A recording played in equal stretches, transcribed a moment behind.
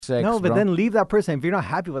sex. No, but bro. then leave that person if you're not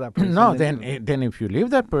happy with that person. No, then if you leave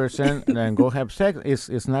that person and go have sex,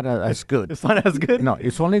 it's not as good. It's not as good. No,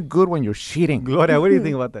 it's only good when you're cheating. Gloria, what do you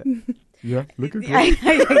think about that? Yeah, look at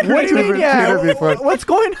What do you mean? Yeah, what's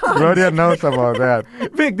going on? Gloria knows about that.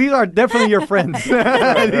 Vic, these are definitely your friends. these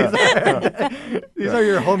are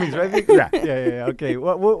your homies, right, Vic? Yeah. Okay.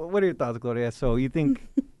 What are your thoughts, Gloria? So you think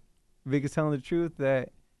Vic is telling the truth that?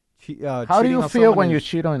 How do you feel when you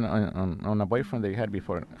cheat on a boyfriend that you had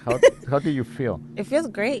before? How do you feel? It feels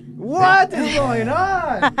great. What is going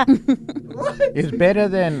on? What? It's better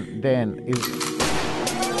than it's.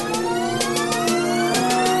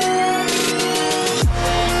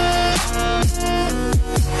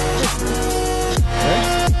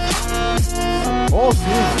 Oh,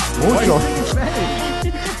 sí. Mucho.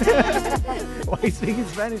 Why are you speaking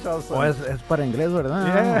Spanish also? Oh, es para inglés,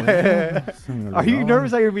 ¿verdad? Yeah. Are you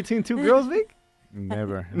nervous that you're between two girls, Vic?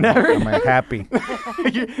 Never. Never? I'm happy.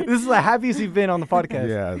 This is the happiest you've been on the podcast.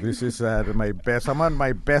 Yeah, this is my best. I'm on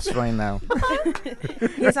my best right now.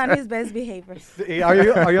 He's on his best behavior. Are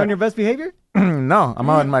you on your best behavior? No, I'm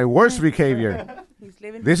on my worst behavior.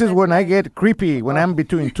 This is when I get creepy, when I'm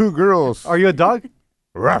between two girls. Are you a dog?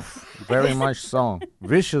 Rough. Very much so.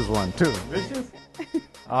 Vicious one, too. Vicious?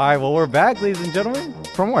 All right, well, we're back, ladies and gentlemen.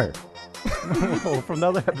 From where? From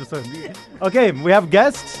another episode. Okay, we have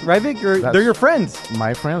guests, right, Vic? They're your friends.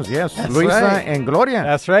 My friends, yes. That's Luisa right. and Gloria.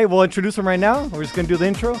 That's right. We'll introduce them right now. We're just going to do the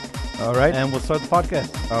intro. All right. And we'll start the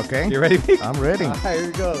podcast. Okay. You ready, Vic? I'm ready. All right, here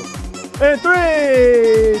we go. In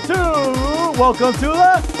 3, 2, welcome to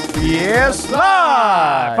the Yes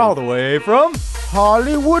Live. All the way from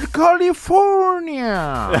Hollywood,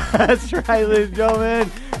 California. That's right, ladies and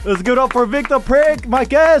gentlemen. Let's give it up for Vic the Prick, my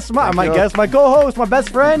guest, my co-host, my best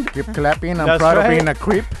friend. Keep clapping. I'm That's proud right. of being a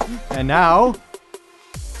creep. And now,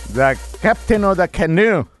 The captain of the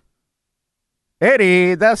canoe,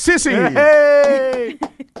 Eddie the sissy. hey!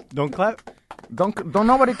 Don't clap. Don't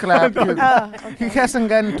nobody clap. He hasn't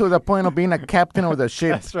gotten to the point of being a captain of the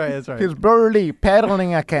ship. That's right. He's barely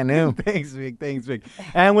paddling a canoe. Thanks, Vic.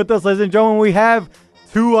 And with us, ladies and gentlemen, we have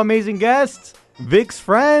two amazing guests, Vic's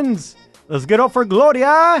friends. Let's get up for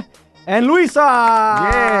Gloria and Luisa.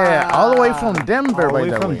 Yeah, all the way from Denver, All by the way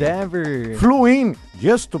the from way. Denver. Flew in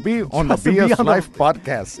just to be on Just the to be BS on the- Live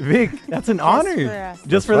podcast. Vic, that's an honor. for us.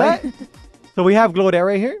 Just for That's that? So we have Gloria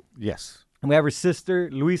right here, Yes. and we have her sister,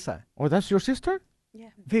 Luisa. Oh, that's your sister? Yeah.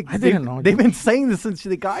 Vic, I didn't know. They've been saying this since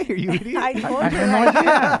they got here, you idiot. I told I you. had no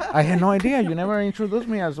idea. I had no idea. You never introduced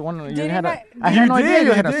me as one. You Didn't had I- I had no You idea did,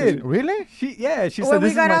 you had a you sister. did. Really? She said When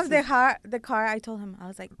this we got is off my the car, I told him, I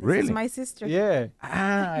was like, this Really? is my sister. Yeah.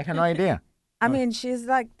 I had no idea. I mean, she's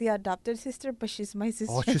like the adopted sister, but she's my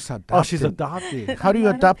sister. Oh, she's adopted. Oh, she's adopted. How do you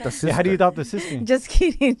adopt a sister? Yeah, how do you adopt a sister? Just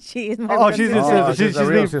kidding. She is my Oh, blood she's sister. your sister. she's a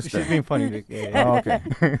real She's sister. being funny, Vic. Yeah. Oh, okay.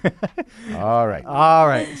 All right. All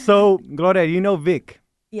right. So, Gloria, you know Vic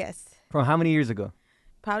Yes. from how many years ago?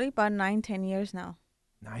 Probably about 9-10 years now.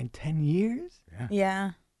 9-10 years?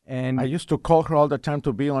 Yeah. And I used to call her all the time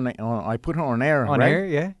to be on I put her on air, on right? air,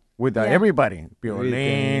 yeah. With Yeah. everybody.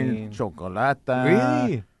 Everything. Violín, Chocolata.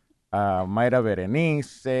 Really? Mayra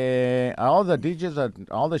Berenice, all the DJs,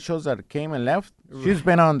 all the shows that came and left, she's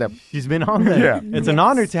been on them. She's been on there. Yeah. It's an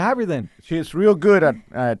honor to have her then. She's real good at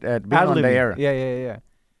being on the Ad-libbing. air. Yeah.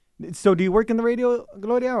 So, do you work in the radio,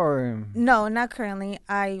 Gloria, or? No, not currently.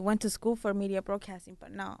 I went to school for media broadcasting,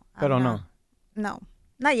 but no. Pero I'm no. not. No,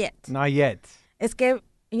 not yet. Not yet. Es que,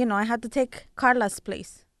 I had to take Carla's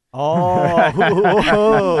place.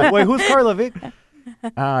 Oh, wait, who's Carla, Vic?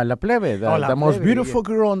 La Plebe, Oh, La the most Plebe, beautiful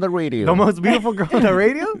girl on the radio. The most beautiful girl on the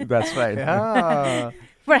radio? That's right. Yeah.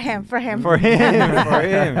 For him. For him.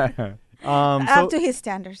 Up to his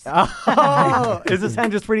standards. Oh, is the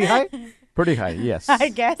standards pretty high? Pretty high, yes. I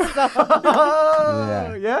guess so.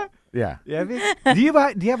 Oh, yeah. Yeah. Vic? Do you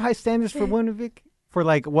have high standards for women, Vic? For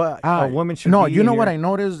like what a woman should No, be? you know in what your- I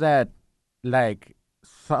noticed that, like,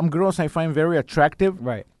 some girls I find very attractive,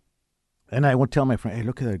 Right. and I would tell my friend, "Hey,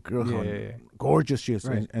 look at that girl, how Yeah. gorgeous she is,"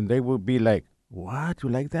 Right. and they would be like, "What? You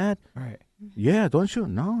like that? Right. Yeah, don't you?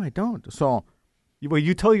 No, I don't." So, Well,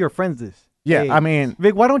 you tell your friends this. yeah, Hey, I mean,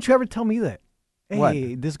 Vic, why don't you ever tell me that? Hey,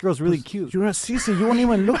 What? this girl's really cute. you're a sissy. You won't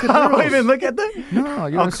even look at I girls. don't even look at them. No,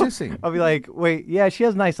 you're a sissy. I'll be like, wait, yeah, she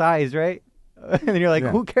has nice eyes, right? And then you're like,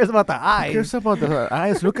 Yeah. who cares about the Who eyes? cares about her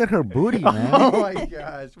eyes? Look at her booty, man. Oh my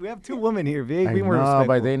gosh, we have two women here, Vic. I Be more know, respectful.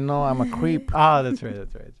 but they know I'm a creep. Ah, that's right.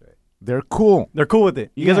 They're cool. They're cool with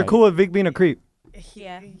it. You guys Yeah. are cool with Vic being a creep.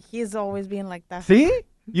 Yeah, he's always been like that. See?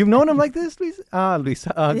 You've known him like this, Luisa?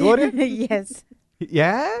 Luisa. Gloria? Yes.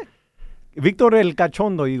 Yeah? Victor el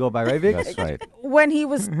Cachondo, you go by, right, Vic? That's right. When he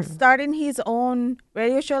was starting his own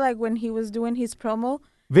radio show, like when he was doing his promo,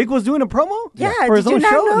 Vic was doing a promo? Yeah, For his did you own not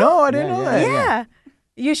show? know? No, I didn't Yeah, know yeah, that. Yeah.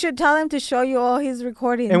 You should tell him to show you all his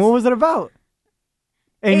recordings. And what was it about?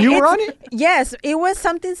 And you were on it? Yes, it was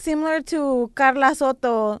something similar to Carla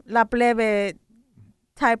Soto, La Plebe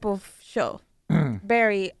type of show.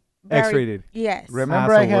 very X-rated. Yes.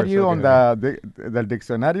 Remember, Ah, so I had worse, you okay, on the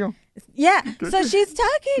diccionario. Yeah. So she's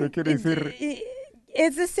talking. ¿Qué quiere decir?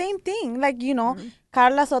 It's the same thing. Like, you know,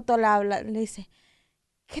 Carla Soto le habla, le dice,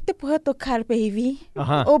 ¿qué te puedo tocar, baby?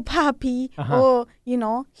 Uh-huh. Oh, papi. Uh-huh. Or, you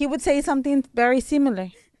know, he would say something very similar,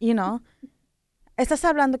 you know. Estás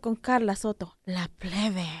hablando con Carla Soto, la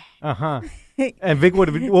plebe. Uh-huh. And Vic,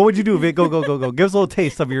 what would you do, Vic? Go. Give us a little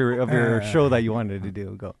taste of your show that you wanted to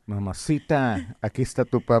do. Go. Mamacita, aquí está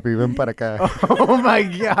tu papi, ven para acá. Oh, my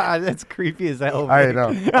God. That's creepy as hell. I Vic.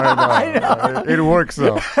 know. It works,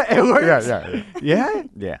 though. It works? Yeah. Yeah?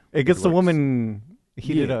 Yeah. It gets the works. woman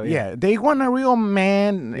heated up. Yeah, they want a real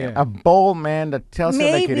man, Yeah. a bold man that tells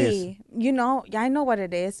it like it is. Maybe, you know, I know what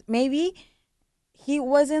it is. Maybe he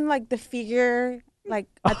wasn't like the figure, like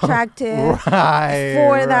attractive Right.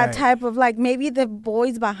 for that type of like, maybe the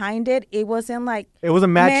boys behind it, it wasn't like, It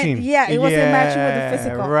wasn't matching. it wasn't matching with the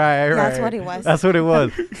physical. Right. That's what it was. That's what it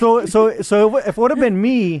was. So if it would have been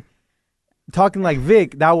me talking like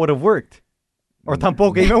Vic, that would have worked. Or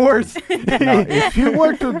tampoco, even worse. Now, if you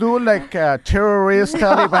were to do like a terrorist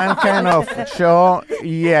Taliban kind of show,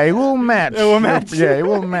 yeah, it will match. It will match. Yeah, it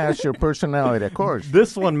will match your personality, of course.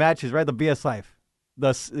 This one matches, right? The BS life.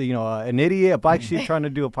 An idiot, a black sheep trying to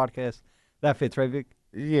do a podcast. That fits, right, Vic?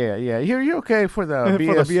 Yeah. You're okay for the For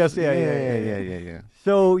BS. the BS, yeah. Yeah.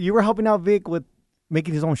 So you were helping out Vic with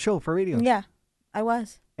making his own show for radio. Yeah, I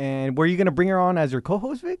was. And were you going to bring her on as your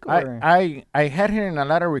co-host, Vic? Or? I had her in a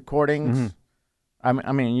lot of recordings. Mhm.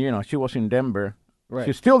 I mean, you know, she was in Denver. Right.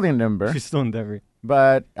 She's still in Denver. She's still in Denver.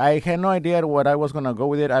 But I had no idea what I was gonna go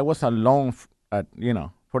with it. I was alone,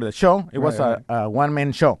 for the show. It was Right. a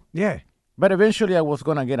one-man show. Yeah. But eventually, I was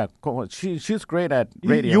gonna get a co-host. She's great at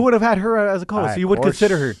radio. You would have had her as a co-host, so you would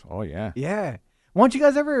consider her. Oh yeah. Yeah. Why don't you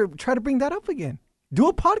guys ever try to bring that up again? Do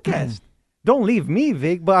a podcast. Don't leave me,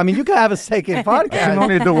 Vic, but I mean, you can have a second I can podcast.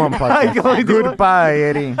 only do one I can only podcast. do one. Goodbye,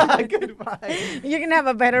 Eddie. Goodbye. You're going to have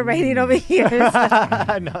a better rating over here.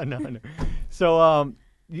 No. So,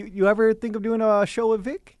 you ever think of doing a show with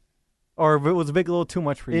Vic? Or was Vic a little too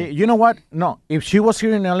much for you? You know what? No, if she was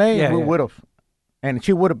here in LA, Yeah, we yeah. would have, and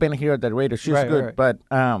she would have been here at the radio. She's Right, good, right. but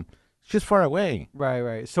she's far away.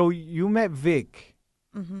 Right. So you met Vic.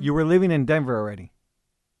 Mhm. You were living in Denver already.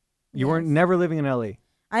 You weren't Yes. never living in LA.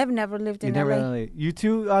 I have never lived You in never LA. in LA. You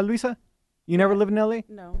too, Luisa? You never lived in LA?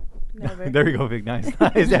 No, never. There you go, Vic. Nice.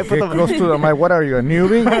 Nice. Yeah, put Get the- close to the mic. What are you, a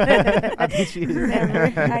newbie? I think she is.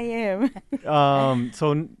 Never. I am.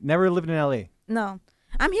 So never lived in LA. No.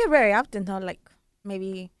 I'm here very often, though, like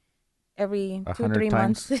maybe every 100 2-3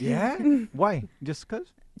 months. times. Yeah? Why? Just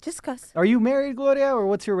because? Just cause. Are you married, Gloria, or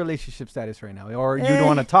what's your relationship status right now? Or you don't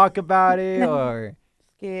want to talk about it, or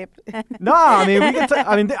Skip. no? I mean, we can.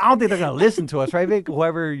 I mean, I don't think they're gonna listen to us, right, Vic?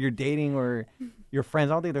 Whoever you're dating or your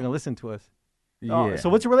friends, I don't think they're gonna listen to us. Yeah. So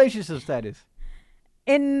what's your relationship status?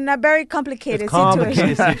 In a very complicated, It's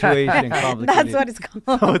complicated situation. situation. Complicated. That's what it's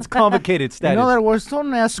called. So it's complicated status. In other words,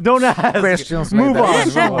 don't ask questions. Move like that. on.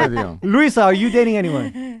 What's wrong with you? Luisa, are you dating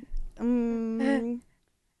anyone?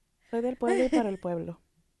 Soy del pueblo y para el pueblo.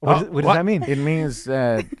 What does that mean? It means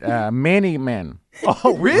many men.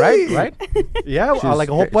 Oh, really? Right? Yeah, She's, like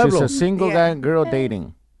a whole pueblo. She's a single Yeah. girl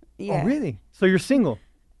dating. Yeah. Oh, really? So you're single?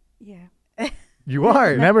 Yeah. You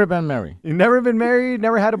are. Never been married. You've never been married.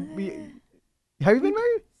 Never had a. Have you been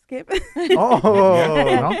married? Skip.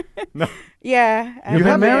 Oh, No? Yeah. You You've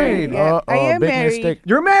have been married. married. Yeah. I am big married. mistake.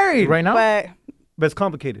 you're married Right now? But it's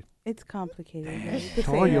complicated. it's complicated. Yeah, you could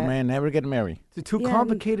Told say you, that. man, never get married. It's too Yeah,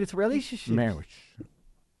 complicated relationship. Marriage.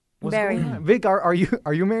 What's Very. going on? Vic, are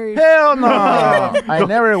you married? Hell no. I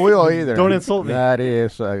never will either. Don't insult me. That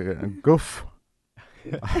is a goof.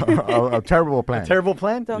 a terrible plan. Terrible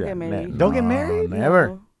plan. Don't Yeah, get married. Don't get no, married? Never.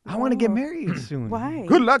 No. I want to get No. married soon. Why?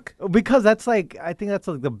 Good luck. Because that's like I think that's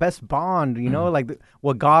like the best bond. You know, like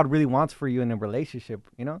what God really wants for you in a relationship.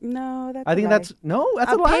 You know. No, that's I think a lie. that's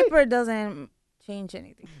that's a a lie. paper doesn't change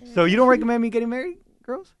anything. So you don't recommend me getting married,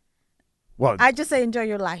 girls? Well, I just say enjoy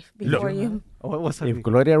your life before you. What's that? if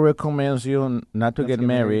Gloria recommends you not to Let's get get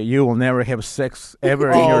married. married, you will never have sex ever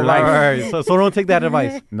in Oh, your life. right. So don't take that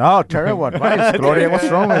advice. No, terrible advice. Gloria, what's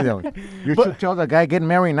wrong with you? You should tell the guy, get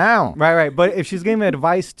married now. Right. But if she's giving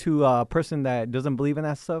advice to a person that doesn't believe in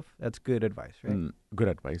that stuff, that's good advice, right? Good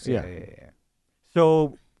advice, yeah.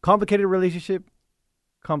 So complicated relationship.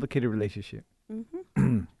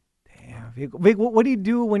 Mhm. Damn, Vic, what do you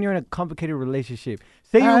do when you're in a complicated relationship?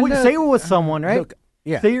 Say Look, you're with someone, right? Look,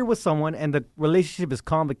 Yeah. Say you're with someone and the relationship is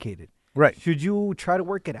complicated. Right. Should you try to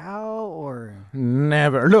work it out or?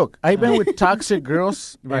 Never. Look, I've been with toxic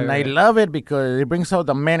girls, Right, and right. I love it because it brings out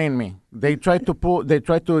the man in me. They try to give Put the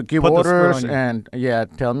squirt orders on you.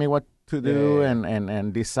 and tell me what to do yeah.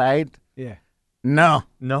 and decide. Yeah. No,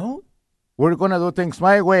 No? we're gonna do things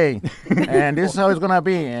my way, and this is how it's gonna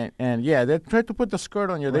be. And they try to put the skirt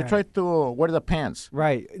on you. They Right. try to wear the pants.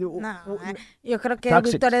 Right. No, yo creo que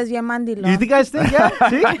Toxics. Víctor es bien mandilón. You think guys think? Yeah.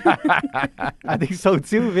 See? I think so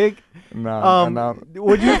too, Vic. No.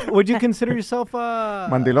 Would you consider yourself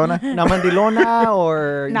Mandilona? una mandilona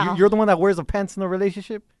or No. you're the one that wears the pants in the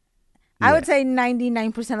relationship? I would say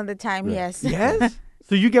 99% of the time, yes. Yes.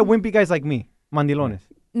 So you get wimpy guys like me, mandilones.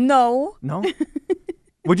 No. No.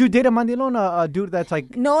 Would you date a mandilon, a dude that's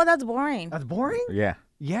like No, that's boring. that's boring? Yeah.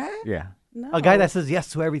 Yeah. Yeah. No. A guy that says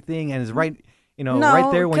yes to everything and is right, no,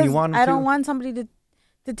 right there when you 'cause want him to. I don't want somebody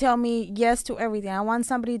to tell me yes to everything. I want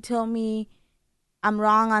somebody to tell me I'm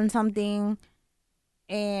wrong on something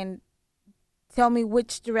and tell me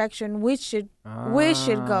which direction we should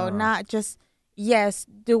go, not just yes,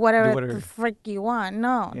 do whatever the frick you want.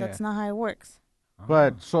 No, Yeah. that's not how it works.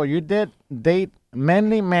 But so you did date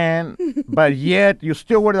manly man, but yet you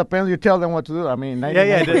still wear the pants. You tell them what to do. I mean,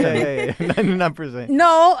 99%. Yeah. 99%.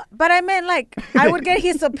 No, but I meant like I would get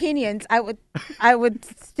his opinions. I would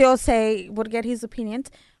still say would get his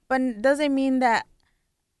opinions, but it doesn't mean that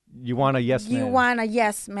You want a yes man. you want a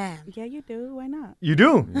yes man. Yeah, you do. Why not? You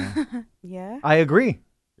do. Yeah. I agree.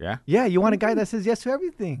 Yeah. Yeah, you want a guy that says yes to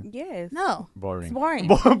everything. Yes. No, Boring. it's boring.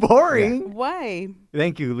 Boring. Why?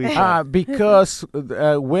 Thank you, Lisa. Because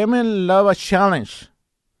women love a challenge.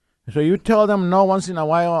 So you tell them no once in a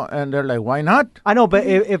while, and they're like, "Why not?" I know, but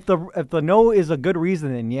if the no is a good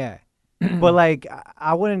reason, then yeah. But like,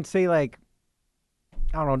 I wouldn't say like,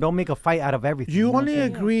 I don't know. Don't make a fight out of everything. You know what only I'm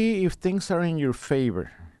saying? agree if things are in your favor.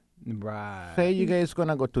 Right. Say you guys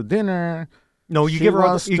gonna go to dinner. No, you She give her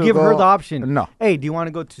wants you to give her go- the option. No. Hey, do you want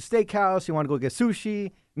to go to steakhouse? You want to go get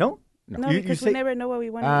sushi? No. No, You because say- we never know what we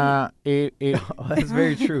want to Oh, that's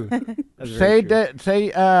very true. That's say very true. that.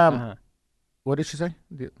 Say Uh-huh. What did she say?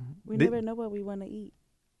 eat. We Did- never know what we want to eat.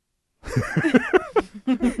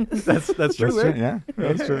 That's true. right? Yeah,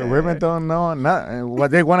 that's true. Women don't know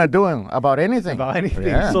what they want to do about anything. About anything.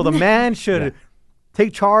 Yeah. So the man should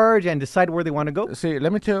take charge and decide where they want to go. See,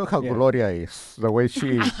 let me tell you how Yeah. Gloria is. The way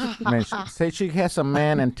she mentioned. Say she has a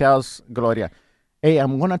man and tells Gloria, "Hey,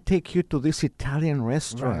 I'm gonna take you to this Italian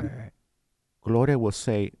restaurant." Gloria will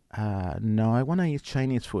say, "No, I wanna eat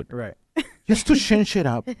Chinese food," Right. just to change it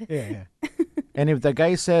up. Yeah. And if the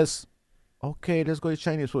guy says, "Okay, let's go eat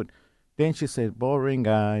Chinese food," then she says, "Boring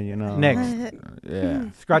guy," you know. Next.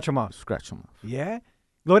 Yeah, Scratch them off. scratch him off. Yeah.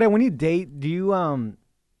 Gloria, when you date, do you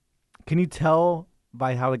can you tell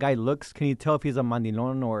by how the guy looks? Can you tell if he's a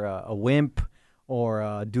mandilon or a wimp or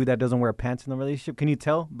a dude that doesn't wear pants in the relationship? Can you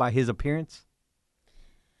tell by his appearance?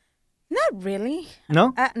 Not really.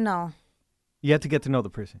 No? No. You have to get to know the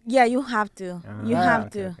person. Yeah, you have to. You have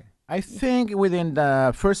okay, to. okay. I think within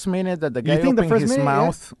the first minute that the guy think the opens first his minute, yeah?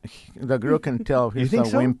 mouth, the girl can tell if You he's think a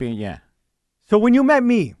so? wimpy. Yeah. So when you met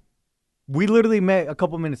me, we literally met a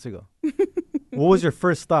couple minutes ago. What was your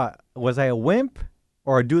first thought? Was I a wimp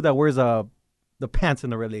or a dude that wears the pants in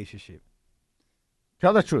the relationship?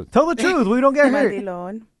 Tell the truth. Tell the truth. We don't get hurt.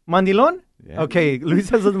 Mandilon. Mandilon? Yeah. Okay, Luis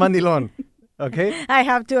says it's mandilon. Okay? I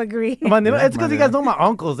have to agree. Mandilon. Yeah, It's because you guys mandilon. know my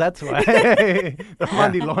uncles. That's why. The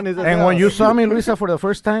mandilon is. And when you saw me, Luisa, for the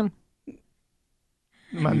first time,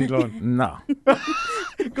 mandilon. no.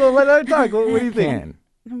 Go let her talk. What do you think? Can't.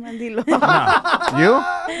 Mandilon. No.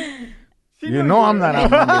 You know I'm not a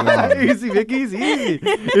mandilon. Easy, Vic. Easy.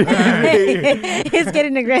 He's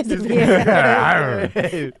getting aggressive here.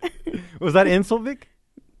 Was that insult, Vic?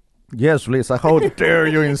 Yes, Lisa. How dare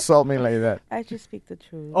you insult me like that? I just speak the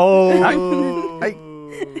truth. Oh. I-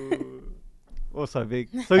 What's up, Vic?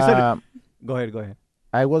 So you said. Um, Go ahead.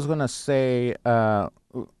 I was gonna say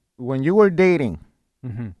when you were dating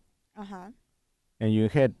Mm-hmm. and you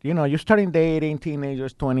had, you're starting dating,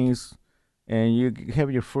 teenagers, 20s, and you have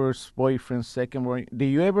your first boyfriend, second boyfriend. Do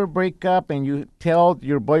you ever break up and you tell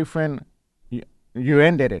your boyfriend you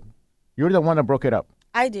ended it? You're the one that broke it up.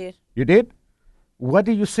 I did. You did? What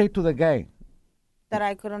did you say to the guy? That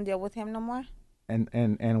I couldn't deal with him no more.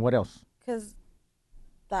 And what else? Because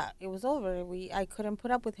that it was over. I couldn't put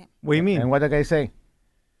up with him. What do you mean? And what did the guy say?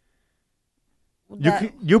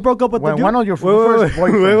 You broke up with When the dude? one of your Wait, first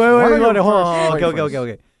wait, boyfriends. wait, One of your hold on. first Okay.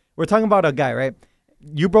 boyfriends. We're talking about a guy, right?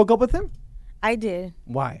 You broke up with him? I did.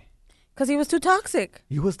 Why? Because he was too toxic.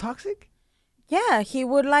 He was toxic? Yeah, he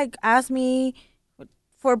would like ask me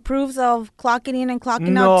for proofs of clocking in and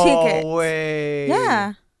clocking No out tickets. way.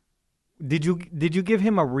 Yeah. Did you give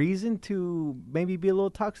him a reason to maybe be a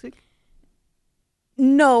little toxic?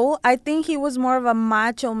 No, I think he was more of a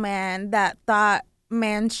macho man that thought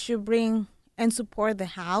men should bring and support the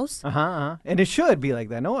house. Uh-huh. And it should be like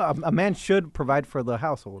that. No, a man should provide for the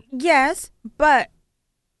household. Yes, but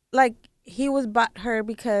like he was butthurt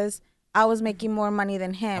because I was making more money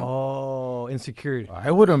than him. Oh, insecurity.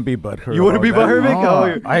 I wouldn't be butthurt. You wouldn't be about that.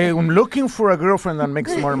 butthurt, Vic? No. I am looking for a girlfriend that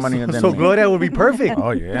makes more money than So me. Gloria would be perfect.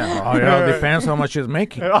 Oh yeah. Oh yeah. It depends how much she's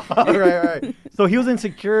making. right. So he was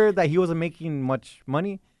insecure that he wasn't making much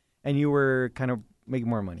money, and you were kind of making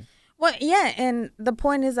more money. Well, yeah, and the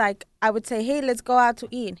point is like I would say, "Hey, let's go out to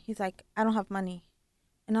eat." He's like, "I don't have money,"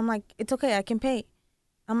 and I'm like, "It's okay, I can pay."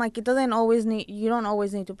 I'm like, "It doesn't always need. You don't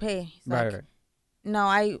always need to pay." He's like, Right. "No,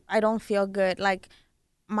 I don't feel good. Like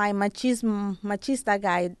my machista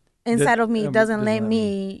guy inside of me doesn't let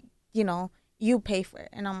me. You pay for it."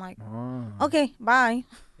 And I'm like, Oh. "Okay, bye."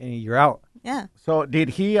 And you're out. Yeah. So did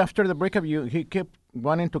he after the breakup? He kept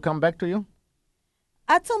wanting to come back to you?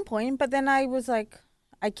 At some point, but then I was like,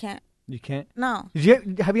 I can't. You can't. No.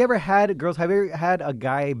 Have you ever had a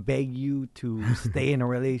guy beg you to stay in a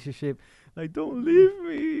relationship? Like, don't leave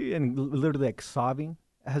me. And literally like sobbing.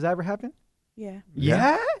 Has that ever happened? Yeah.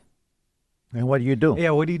 Yeah? And what do you do? Yeah,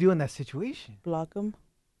 what do you do in that situation? Block them.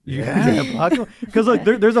 Yeah. Because look,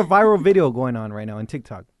 there's a viral video going on right now on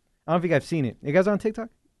TikTok. I don't know if you guys have seen it. You guys are on TikTok?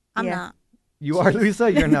 I'm Yeah. not. You are,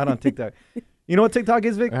 Luisa? You're not on TikTok. You know what TikTok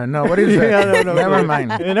is, Vic? No, what is that? Yeah, no, Never mind.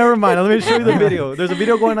 Never mind. Let me show you the video. There's a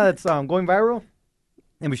video going on that's going viral.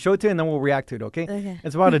 And we show it to you and then we'll react to it, okay? Okay.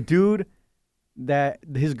 It's about a dude that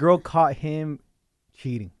his girl caught him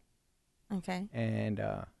cheating. Okay. And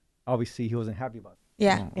obviously he wasn't happy about it.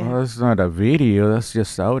 Yeah. Oh, that's not a video. That's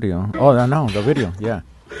just audio. Oh, no, the video. Yeah.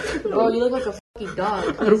 Oh, you look like a fucking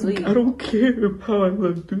dog. Please leave. I don't care how I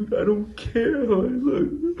look, dude. I don't care how I look.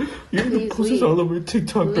 You're gonna Please post this leave. all over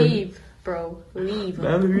TikTok. Leave, bro. Leave.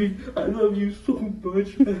 Valerie, I love you so much,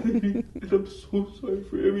 Valerie. And I'm so sorry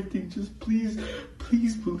for everything. Just please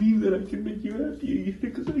believe that I can make you happy again.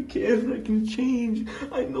 Because I can. I can change.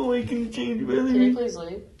 I know I can change, Can you Valerie. please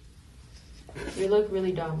leave? You look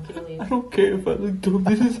really dumb. Can you leave? I don't care if I look dumb.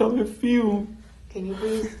 This is how I feel. Can you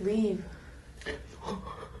please leave?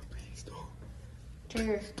 Please don't.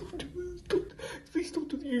 Chair. Don't do this. Please don't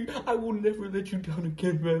do this. I will never let you down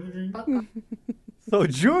again, Valerie. Fuck off. So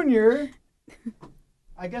Junior,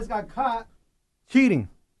 I guess, got caught cheating.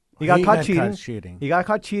 He got He caught got cheating. caught cheating. He got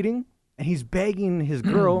caught cheating, and he's begging his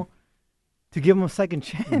girl to give him a second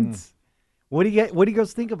chance. What do you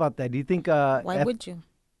guys think about that? Do you think Why would you?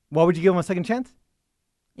 why would you give him a second chance?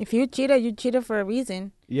 If you cheated for a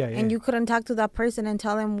reason, Yeah. and you couldn't talk to that person and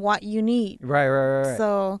tell them what you need. Right.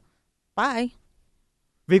 So, bye.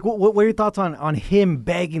 Vic, what are your thoughts on him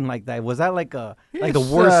begging like that? Was that like the He's,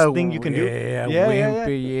 worst thing you can do? Yeah, Yeah.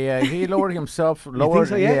 wimpy. Yeah, he lowered himself. think Lowered.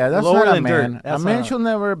 so? Yeah? That's Lower not a than dirt. man. That's A man not- should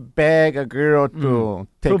never beg a girl to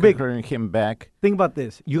take Vic- him back. Think about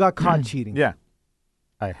this. You got caught cheating. Yeah,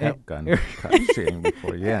 I have gotten caught cheating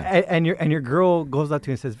before. Yeah. And your girl goes up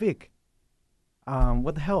to you and says, Vic,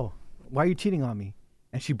 what the hell? Why are you cheating on me?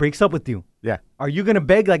 And she breaks up with you. Yeah. Are you gonna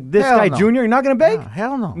beg like this Hell guy no. Junior? You're not gonna beg? No,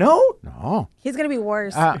 hell no. No? No. He's gonna be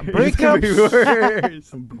worse. It's gonna be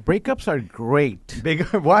worse. Breakups are great Big,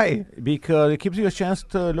 why? because it gives you a chance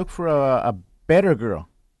to look for a better girl.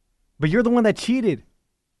 But you're the one that cheated.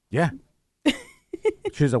 Yeah.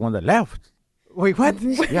 She's the one that left. Wait, what?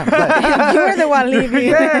 Yeah. but- You're the one leaving.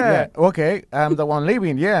 yeah. Okay. I'm the one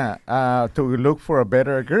leaving. Yeah. To look for a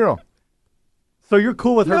better girl. So you're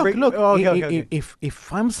cool with her? Look. Oh, okay.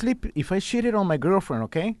 If I'm if I cheated on my girlfriend,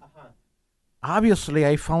 okay. Obviously,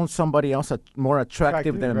 I found somebody else more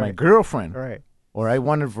attractive than my right. girlfriend, Right. or I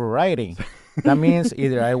wanted variety. That means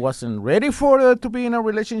either I wasn't ready for to be in a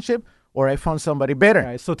relationship, or I found somebody better All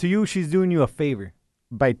right. So to you, she's doing you a favor.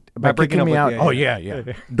 by breaking kicking up me with out. you, Oh yeah.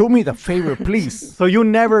 yeah. Do me the favor, please. So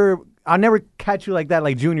I'll never catch you like that,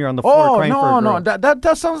 like Junior on the floor Oh crying for a no, girl.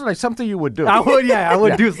 that sounds like something you would do. I would, I would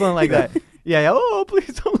Yeah. do something like that. Yeah. Oh,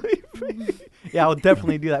 please don't leave me. Yeah, I would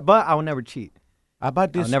definitely do that. But I will never cheat. How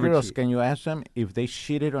about these never girls? cheat. Can you ask them if they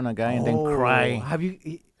cheated on a guy and then Oh, cry? Have you?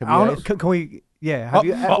 Have I don't you know, asked? can we? Yeah. Have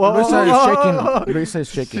you? Luisa is shaking. Luisa is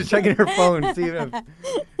shaking. She's checking her phone. See if,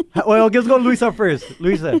 well, let's go Luisa first.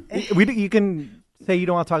 Luisa, you can say you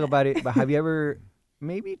don't want to talk about it, but have you ever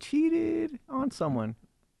maybe cheated on someone?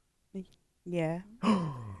 Yeah.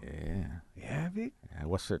 Yeah. Yeah, Vic.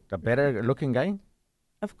 Was it a better looking guy?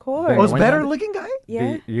 Of course. Was Why better not? looking guy?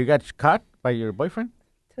 Yeah. You got caught by your boyfriend?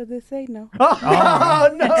 does it say no? Oh,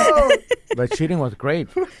 no. But cheating was great.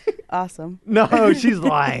 Awesome. No, she's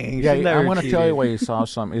lying. Yeah, She's never I'm gonna tell you cheated. why it's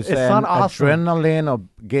awesome. It's It's an not awesome. adrenaline of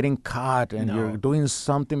getting caught and No. you're doing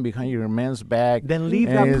something behind your man's back. Then leave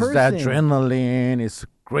and that it's person. that adrenaline. It's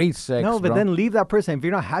great sex. No, but bro. then leave that person if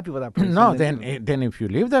you're not happy with that person. No, then if you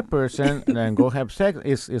leave that person and go have sex,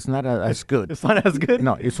 it's not as good. it's not as good.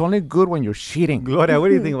 No, it's only good when you're cheating. Gloria, what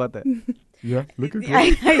do you think about that? Yeah, look at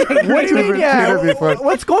What do you mean? Yeah,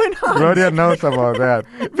 what's going on? Gloria knows about that.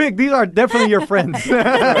 Vic, these are definitely your friends. these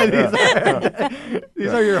are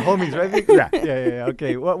your homies, right, Vic? Yeah.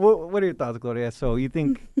 Okay. What are your thoughts, Gloria? So you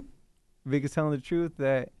think Vic is telling the truth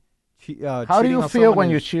that How do you feel when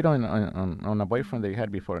you cheat on a boyfriend that you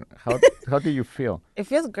had before? How do you feel? It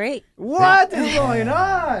feels great. What is going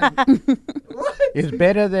on? It's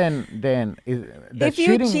better than If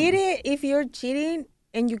you're cheating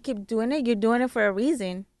and you keep doing it, you're doing it for a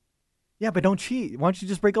reason. Yeah, but don't cheat. Why don't you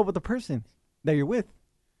just break up with the person that you're with?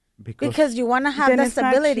 Because you want to have Then the it's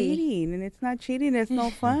stability. not cheating, and it's not cheating. It's no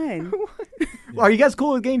fun. Are you guys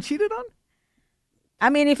cool with getting cheated on? I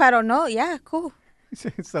mean, if I don't know, yeah, cool.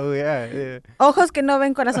 So yeah. Ojos que no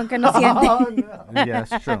ven, corazón que no siente. Oh, no. Yeah,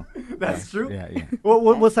 that's true. That's true. Yeah.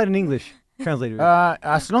 What's that in English? Translated.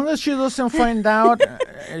 As long as she doesn't find out,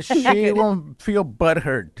 she won't feel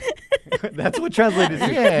butthurt. That's what translated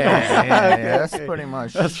to. Yeah, that's pretty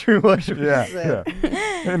much. That's true. Yeah.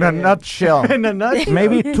 In a nutshell. In a nutshell.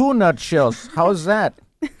 Maybe 2 nutshells. How's that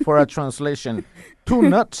for a translation? 2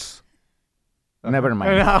 nuts. Never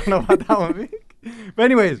mind. I don't know about that one, Vic. But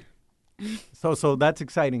anyways, so that's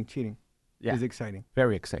exciting. Cheating is exciting.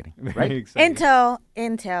 Very exciting, Very right? exciting.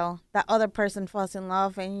 Until that other person falls in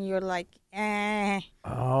love and you're like,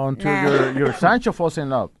 Oh, until Nah. your Sancho falls in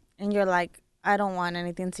love. and you're like, I don't want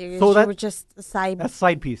anything serious. So You that- were just a side. That's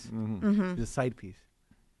side piece. Mhm. The side piece.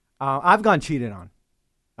 I've gone cheated on.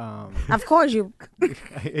 Of course, you.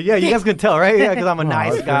 Yeah, you guys can tell, right? Yeah, because I'm a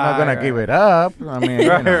nice You're guy. not gonna give it up. I mean,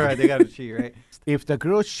 Right. They gotta cheat, right? if the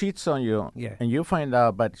girl cheats on you Yeah. and you find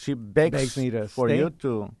out, but she begs Me to for stay? you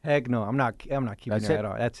to, Heck no, I'm not keeping That's her it? at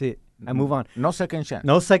all. That's it. I move on. no second chance.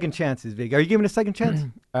 No second chances, Vic. Are you giving a second chance?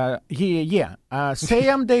 Say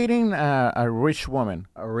I'm dating a rich woman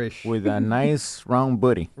A wish. with a nice round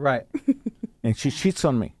booty, Right. and she cheats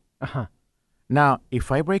on me. Uh-huh. Now,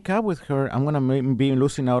 if I break up with her, I'm gonna be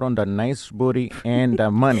losing out on the nice booty and the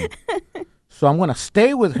money. So I'm gonna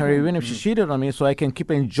stay with her even if she cheated on me, so I can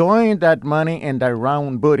keep enjoying that money and that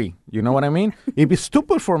round booty. You know what I mean? It'd be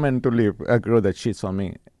stupid for men to leave a girl that cheats on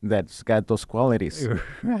me that's got those qualities.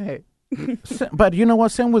 Right. But you know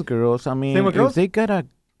what? Same with girls. I mean, Same with if girls? they got a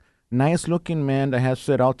nice-looking man that has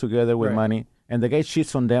it all together with Right. money, and the guy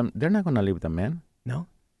cheats on them, they're not gonna leave the man, No.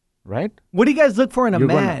 right? What do you guys look for in a You're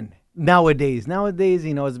gonna- man nowadays? Nowadays,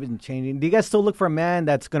 it's been changing. Do you guys still look for a man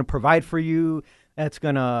that's going to provide for you, that's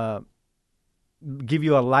going to give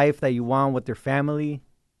you a life that you want with your family?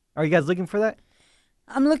 Are you guys looking for that?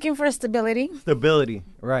 I'm looking for stability. Stability,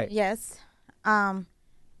 right? Yes.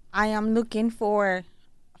 I am looking for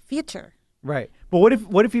a future. Right. But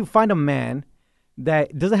what if you find a man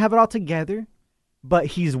that doesn't have it all together, but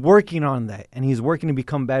he's working on that and he's working to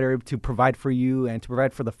become better, to provide for you and to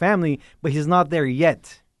provide for the family, but he's not there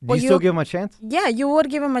yet? Do Well, you still you- give him a chance? Yeah, you would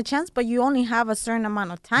give him a chance, but you only have a certain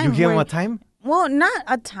amount of time. You give him where- a time? Well, not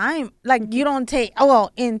a time. Like, you don't take,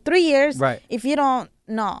 in 3 years. Right. If you don't,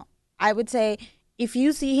 no. I would say if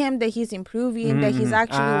you see him that he's improving, that he's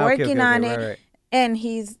actually Okay, working on right, it, right. and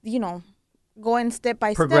he's, going step by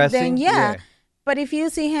step, Progressing? then yeah. Yeah. But if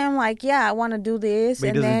you see him like, I want to do this, But he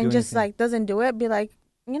and doesn't then do just anything. like doesn't do it, be like,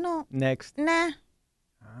 Next. nah.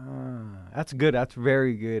 That's good. That's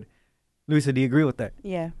very good. Luisa, do you agree with that?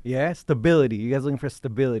 Yeah. Yeah, stability. You guys looking for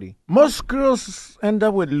stability? Most girls end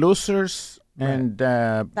up with losers, and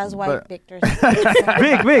That's why but- Victor's.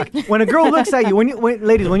 Vic, when a girl looks at you,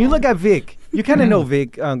 ladies, when you look at Vic, you kind of know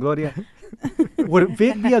Vic, Gloria. Would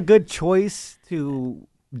Vic be a good choice to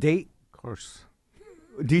date? of course.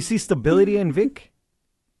 Do you see stability in Vic?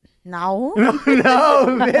 No.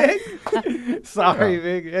 No, Vic. Sorry,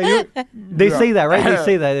 Vic. Yeah, they say that, right? They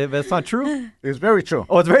say that. That's not true. It's very true.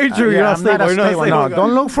 Oh, it's very true. You're not I'm not stable. a You're not stable. stable. No,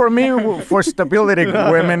 don't look for me for stability,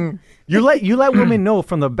 women. You let women know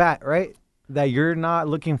from the bat, right? That you're not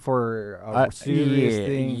looking for a serious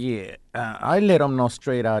thing. Yeah. I let them know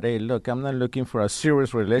straight out. Hey, look, I'm not looking for a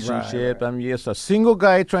serious relationship. right. I'm just a single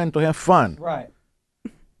guy trying to have fun. Right.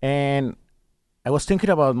 And I was thinking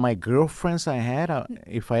about my girlfriends I had.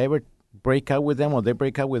 If I ever break up with them or they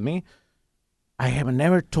break up with me, I have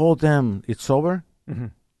never told them it's over. Mm-hmm.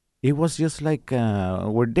 It was just like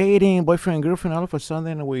we're dating, boyfriend and girlfriend. All of a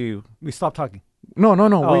sudden, we We stopped talking. no,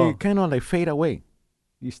 Oh. we kind of like fade away.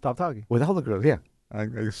 You stopped talking. with all the girls. Yeah.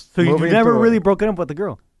 So you never really broken up with the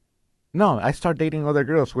girl No, I start dating other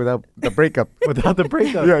girls without the breakup. without the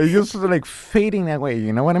breakup. Yeah, it's just like fading away.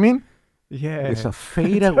 You know what I mean? Yeah. It's a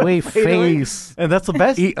fade away phase. And that's the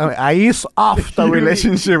best. I ease off the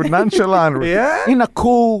relationship nonchalant. Yeah? In a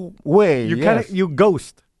cool way. You yes. you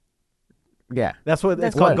ghost. Yeah. That's what it's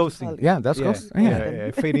That's called, what? ghosting. Yeah, that's Yeah, ghost. yeah, Yeah.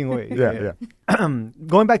 yeah, fading away. Yeah,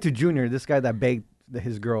 Going back to Junior, this guy that begged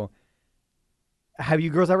his girl. Have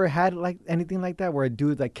you girls ever had like anything like that where a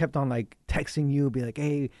dude like kept on like texting you, be like,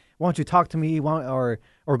 "Hey, why don't you talk to me?" Or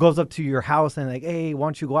goes up to your house and like, "Hey, why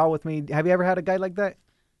don't you go out with me?" Have you ever had a guy like that?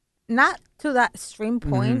 Not to that extreme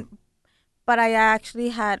point, but I actually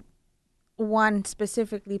had one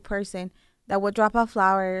specifically person that would drop off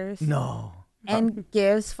flowers No. and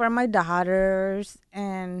gifts for my daughters,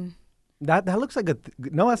 and That looks like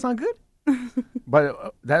no, that's not good.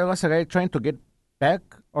 But that was a guy trying to get back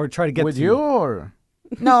Or try to get with to you, or?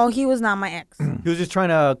 no, he was not my ex. He was just trying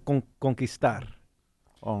to conquistar,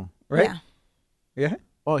 Oh. right? Yeah. Yeah.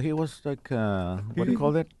 Oh, he was like, what do you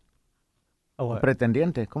call it? Oh, what?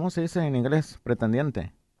 Pretendiente. ¿Cómo se dice en inglés?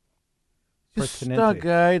 Pretendiente. Just a Pretendiente.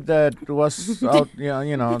 guy that was out,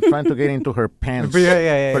 trying to get into her pants.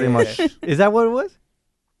 Yeah, pretty much. Is that what it was?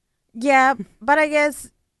 Yeah, but I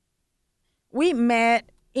guess we met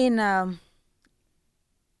in a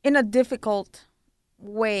difficult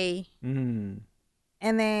way, Mm.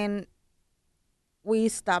 and then we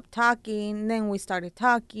stopped talking. Then we started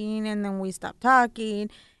talking, and then we stopped talking,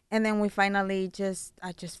 and then we finally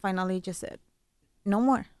I just said, no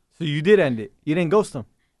more. So you did end it. You didn't ghost him.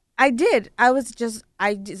 I did.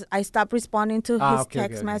 I stopped responding to his Okay,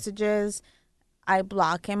 text okay. messages. I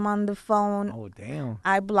block him on the phone. Oh damn.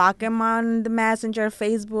 I block him on the Messenger,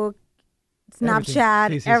 Facebook, Everything. Snapchat,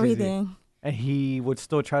 Sí, sí, sí, sí. everything. And he would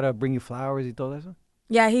still try to bring you flowers y todo eso.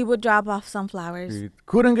 Yeah, he would drop off some flowers. He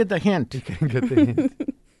couldn't get the hint. Couldn't get the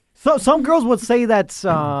hint. So some girls would say that's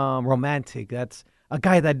romantic. That's a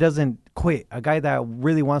guy that doesn't quit. A guy that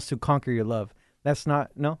really wants to conquer your love. That's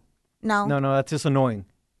not no. No, No. That's just annoying.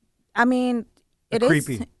 I mean, it is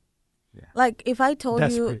Creepy. like if I told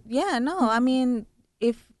Desperate. you, yeah, no. I mean,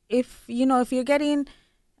 if you're getting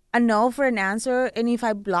a no for an answer, and if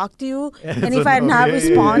I blocked you, and It's if a I'm no. not Yeah, yeah,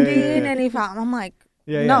 responding, yeah. and if I'm like,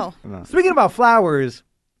 Yeah, no, No. Speaking about flowers,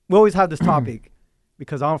 we always have this topic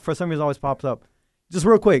because for some reason it always pops up. Just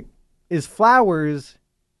real quick, is flowers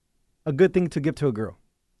a good thing to give to a girl?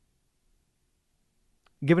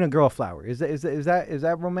 Giving a girl a flower is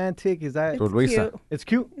that romantic? Is that To Luisa. Cute. it's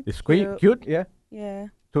cute? It's cute. Cute. Cute Yeah. Yeah.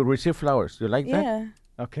 to receive flowers. You like that? Yeah.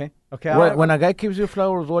 Okay. Okay. When a guy gives you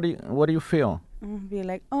flowers, what do you feel? Be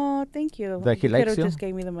like, oh, thank you. That he You likes could've you? just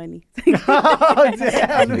gave me the money. Oh,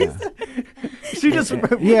 damn. Yeah. She just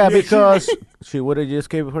Yeah, because she would have just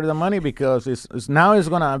gave her the money because it's now it's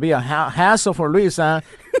gonna be a hassle for Luisa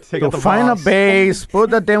Take to out the find boss. a base, put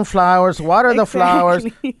the damn flowers, water the flowers,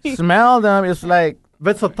 Exactly. smell them. It's like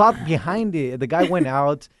But it's the thought behind it. The guy went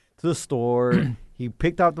out to the store. He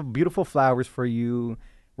picked out the beautiful flowers for you,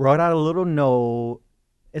 wrote out a little note.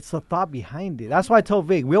 It's the thought behind it. That's why I told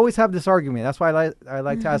Vic. We always have this argument. That's why I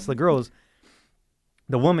like to ask the girls,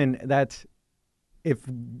 the woman, that if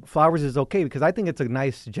flowers is okay, because I think it's a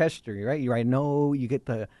nice gesture, right? You write no, you get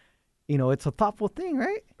the, it's a thoughtful thing,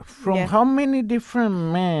 right? from Yeah. how many different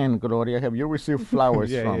men, Gloria, have you received flowers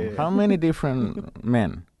Yeah, from? yeah, yeah. How many different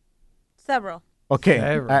men? several. Okay,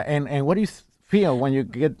 Several. and what do you feel when you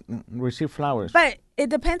receive flowers? But it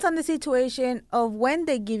depends on the situation of when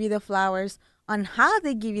they give you the flowers, on how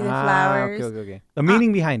they give you the flowers. Okay. The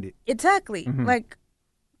meaning behind it. Exactly. Mhm. Like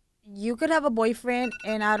you could have a boyfriend,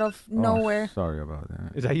 and out of Oh, nowhere, sorry about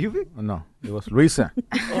that. Is that you, Vic? No, it was Luisa.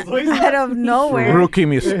 out of nowhere, Rookie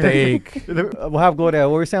mistake. We'll have Gloria.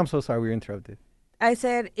 What were you saying? I'm so sorry we were interrupted. I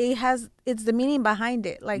said it's the meaning behind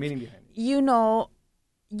it. Like Meaning behind it.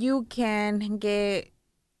 you can get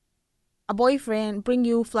a boyfriend bring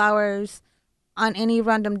you flowers on any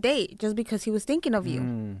random date just because he was thinking of you.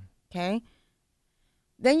 Mm. Okay.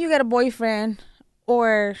 Then you get a boyfriend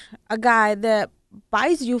or a guy that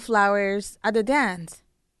buys you flowers at the dance,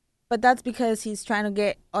 but that's because he's trying to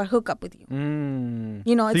get or hook up with you. Mm.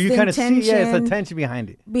 You know, So it's you the kind of see, it's the intention tension behind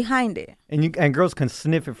it, behind it. and girls can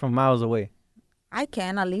sniff it from miles away. I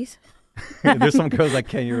can at least. There's some girls that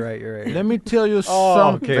can. You're right. Let me tell you Oh,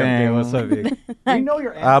 something. okay. What's up, Vic? We know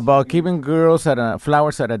your answer. About giving girls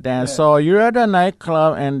flowers at a dance. So you're at a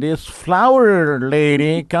nightclub and this flower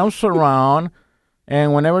lady comes around,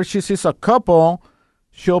 and whenever she sees a couple,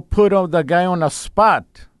 she'll put up the guy on a spot.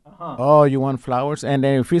 Uh-huh. Oh, you want flowers? And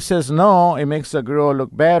then if he says no, it makes the girl look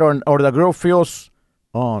bad, or the girl feels,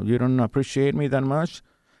 oh, you don't appreciate me that much.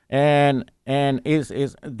 and is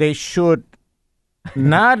they should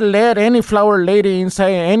not let any flower lady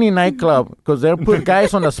inside any nightclub because they'll put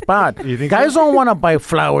guys on the spot. You think guys don't want to buy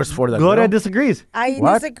flowers for the Gloria girl. disagrees. I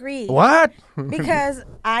What? disagree. What? Because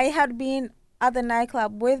I had been at the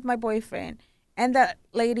nightclub with my boyfriend, and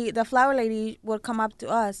the flower lady would come up to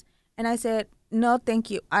us, and I said, "No,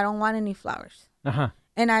 thank you. I don't want any flowers." Uh-huh.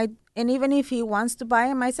 And even if he wants to buy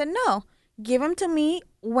them, I said, "No, give them to me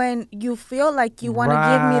when you feel like you want to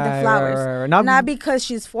give me the Right, flowers, right. Not because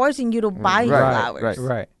she's forcing you to buy flowers."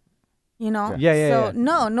 Right. You know? Yeah. So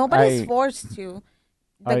no, nobody's I- forced to.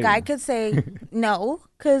 The I- guy could say no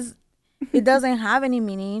because it doesn't have any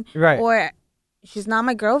meaning, Right. or she's not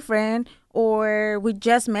my girlfriend, or we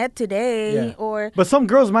just met today, Yeah. or But some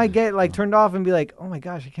girls might get like turned off and be like, "Oh my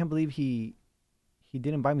gosh, I can't believe he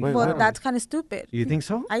didn't buy me Wait, flowers." well, that's kind of stupid. You think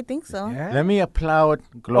so? I think so. Yeah. Let me applaud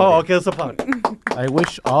Gloria. Oh, okay. Let's applaud. I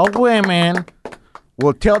wish all women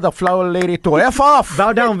will tell the flower lady to F off.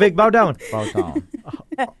 Bow down, Vic. Bow down. Bow down.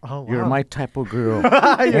 Oh, You're wow. my type of girl.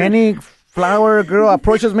 Any flower girl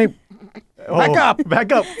approaches me, back up.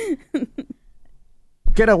 Back up.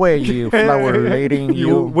 Get away, you flower lady.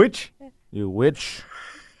 You witch? You witch.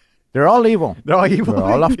 They're all evil. They're all evil. They're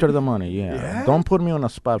all after the money, yeah. Yeah? Don't put me on a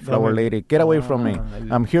spot, flower Don't- lady. Get away from me.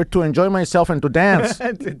 I'm here to enjoy myself and to dance.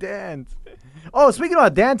 To dance. Oh, speaking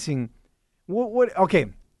about dancing, what? Okay,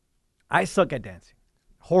 I suck at dancing.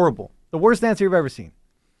 Horrible. The worst dancer you've ever seen.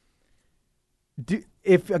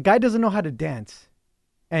 If a guy doesn't know how to dance,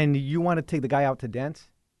 and you want to take the guy out to dance,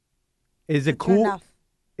 is it cool? Turn off.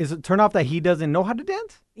 Is it turn off that he doesn't know how to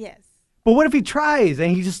dance? Yes. But what if he tries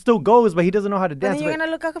and he just still goes, but he doesn't know how to But dance? then you're But-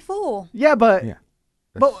 gonna look like a fool. yeah, but Yeah.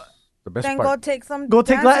 but The best Then part. go take some. go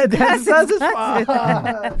take dancing dance classes.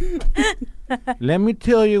 classes. Let me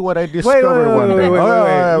tell you what I Wait, discovered one day.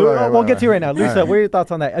 We'll get to you right now. All Lisa, right. what are your thoughts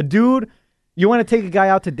on that? A dude, you want to take a guy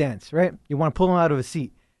out to dance, right? You want to pull him out of a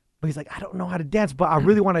seat. But he's like, I don't know how to dance, but I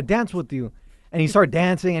really want to dance with you. And you start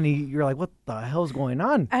dancing, and you're like, what the hell's going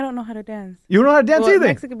on? I don't know how to dance. You don't know how to dance Well, either?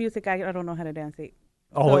 Mexican music, I don't know how to dance it.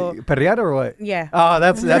 Oh, so- perrear or what? Yeah. Oh,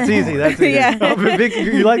 that's easy. That's easy. Yeah. Oh, Vic,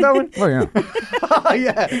 you like that one? Oh, yeah.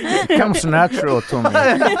 Yeah. It comes natural to me.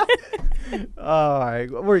 All right.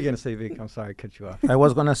 What were you going to say, Vic? I'm sorry, I cut you off. I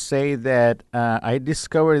was going to say that I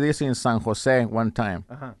discovered this in San Jose one time.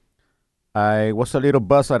 Uh-huh. I was a little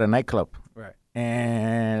buzz at a nightclub. Right.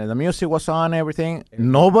 And the music was on, everything.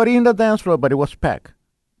 Nobody in the dance floor, but it was packed.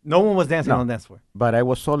 No one was dancing No. on the dance floor. But I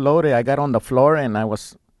was so loaded, I got on the floor and I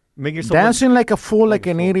was Make yourself dancing like a fool, like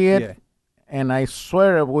an fool. idiot. Yeah. And I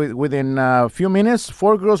swear, within a few minutes,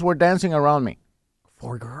 4 girls were dancing around me.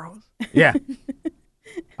 4 girls? Yeah.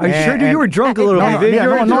 Are you sure, dude? You were drunk a little No, bit, no, Vic. yeah, You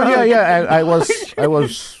were no, drunk. yeah. I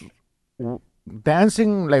was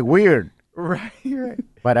dancing like weird, Right.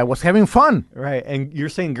 but I was having fun. Right. And you're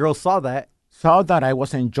saying girls saw that. Saw that I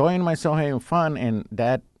was enjoying myself, having fun, and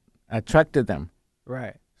that attracted them.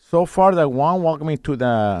 Right. So far that one walked me to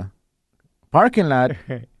the parking lot,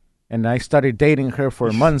 and I started dating her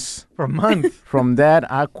for months. For a month. From that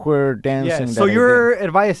awkward dancing. Yeah. So that I your did.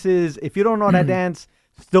 advice is, if you don't know how to dance,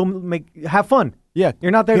 still have fun. Yeah,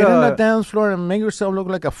 You're not there get to on the dance floor and make yourself look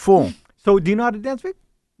like a fool. So do you know how to dance, Vic?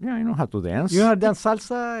 Yeah, I know how to dance. You know how to dance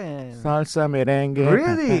salsa and Salsa, merengue.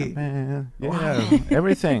 Really? Yeah,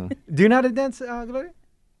 everything. do you know how to dance, Gloria?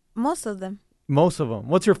 Most of them. Most of them.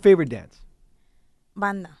 What's your favorite dance?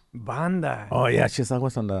 Banda. Banda. Oh yeah, she's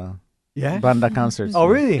always on the Yeah. banda concerts. Oh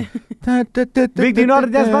really? Vic, do you know how to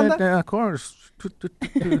dance banda? Of course.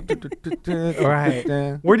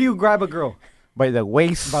 Right. Where do you grab a girl? By the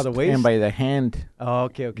waist. By the waist? And by the hand. Oh,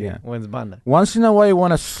 okay. Yeah. When's banda? Once in a while, you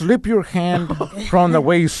want to slip your hand from the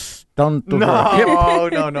waist down to her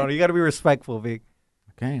hip. No. You got to be respectful, Vic.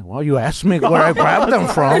 Okay, well, you asked me where I grabbed them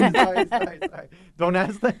from. Sorry. Don't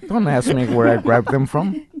ask that. Don't ask me where I grabbed them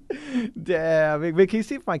from. Damn, Vic, can you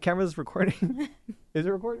see if my camera's recording? Is it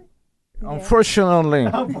recording? Unfortunately,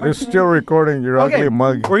 it's still recording your ugly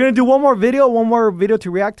mug. We're gonna do one more video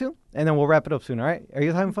to react to, and then we'll wrap it up soon. All right? Are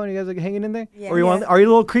you guys having fun? You guys are hanging in there? Yeah. Or are you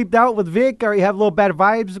a little creeped out with Vic? Or you have a little bad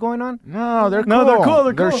vibes going on? No, they're cool. No, they're cool,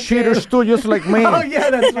 they're They're cool. cheaters too, just like me. Oh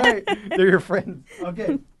yeah, that's right. They're your friends.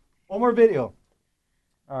 Okay, one more video.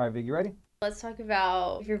 All right, Vic, you ready? Let's talk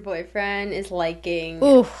about if your boyfriend is liking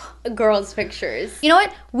Ooh. girls' pictures. You know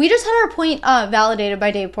what? We just had our point validated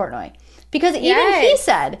by Dave Portnoy. Because even he Yes.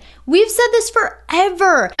 said, we've said this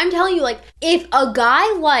forever. I'm telling you, like, if a guy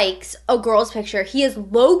likes a girl's picture, he is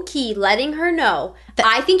low-key letting her know,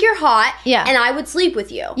 I think you're hot, Yeah. and I would sleep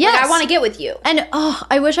with you. Yes. Like, I want to get with you. And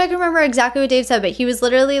I wish I could remember exactly what Dave said, but he was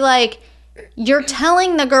literally like, you're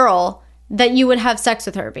telling the girl that you would have sex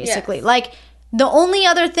with her, basically. Yes. Like, The only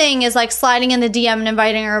other thing is like sliding in the DM and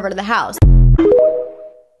inviting her over to the house.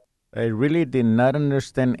 I really did not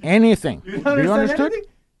understand anything. You Do you understood? anything?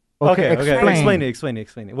 Okay, Explain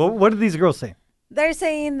it. Well, what did these girls say? They're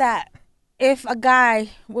saying that if a guy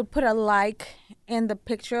would put a like in the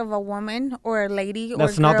picture of a woman or a lady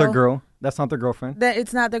That's or not their girl. That's not their girlfriend. that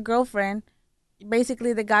it's not their girlfriend,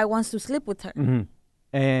 basically the guy wants to sleep with her. Mm-hmm.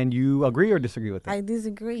 And you agree or disagree with that? I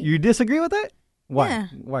disagree. You disagree with that? Why? Yeah.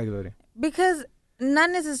 Why, Gloria? Because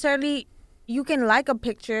not necessarily you can like a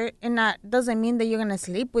picture and that doesn't mean that you're gonna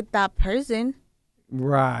sleep with that person.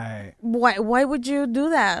 Right. Why would you do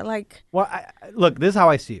that? Like, Well, look, this is how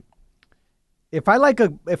I see it. If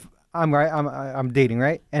I'm dating,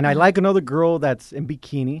 right, and I like another girl that's in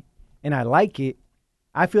bikini, and I like it,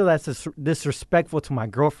 I feel that's disrespectful to my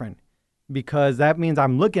girlfriend, because that means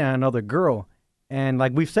I'm looking at another girl, and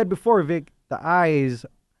like we've said before, Vic, the eyes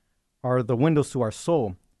are the windows to our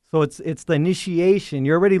soul. So it's the initiation.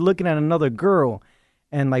 You're already looking at another girl,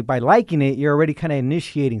 and like by liking it, you're already kind of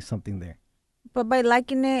initiating something there. but by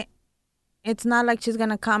liking it, it's not like she's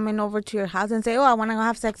gonna come in over to your house and say, "Oh, I want to go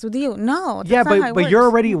have sex with you." No, that's Yeah, not how it but you're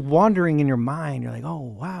works. already wandering in your mind. You're like, oh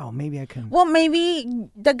wow, maybe I can. Well, maybe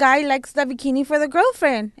the guy likes the bikini for the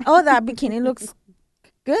girlfriend. Oh, that bikini looks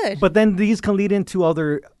good. But then these can lead into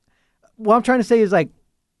other. What I'm trying to say is like,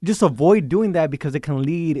 just avoid doing that because it can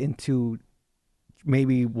lead into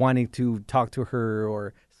maybe wanting to talk to her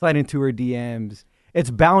or slide into her DMs. It's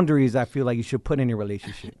boundaries I feel like you should put in your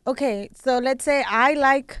relationship. Okay, so let's say I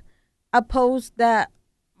like a post that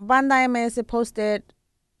Banda MS posted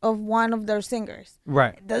of one of their singers.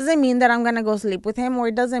 Right. It doesn't mean that I'm gonna go sleep with him, or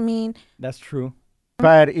it doesn't mean That's true.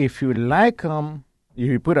 But if you like him,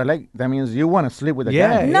 you put a like, that means you want to sleep with a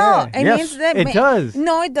guy. no. It Yes, means that it does.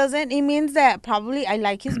 No, it doesn't. It means that probably I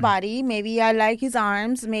like his body. Maybe I like his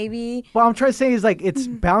arms. Maybe What I'm trying to say is like it's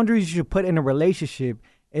boundaries you should put in a relationship.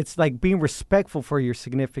 It's like being respectful for your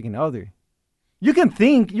significant other. You can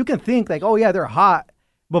think like, oh yeah, they're hot,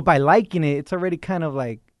 but by liking it, it's already kind of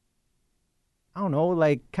like, I don't know,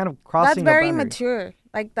 like kind of crossing. that's very a boundary. mature.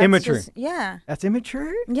 Like that's Immature. just- yeah, That's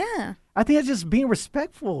immature. yeah. I think that's just being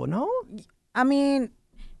respectful. No. I mean,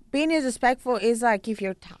 being disrespectful is like if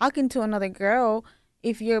you're talking to another girl.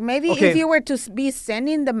 If you're Okay. if you were to be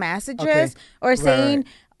sending the messages Okay. or saying, right.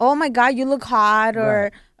 "Oh my God, you look hot,"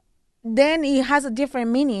 or Right. then it has a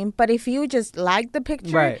different meaning. But if you just like the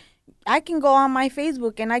picture, Right. I can go on my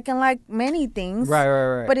Facebook and I can like many things.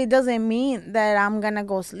 Right. But it doesn't mean that I'm gonna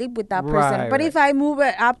go sleep with that person. Right, But right. if I move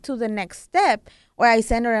it up to the next step, where I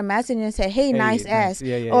send her a message and say, "Hey, nice ass,"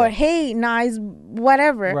 Yeah, or yeah. "Hey, nice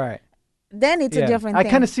whatever," Right. then it's a different I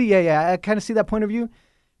thing. kind of see, I kind of see that point of view.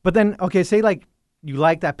 But then, okay, say like you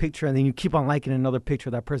like that picture and then you keep on liking another picture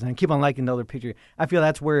of that person and keep on liking another picture. I feel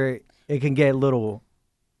that's where it can get a little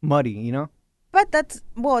muddy, you know? But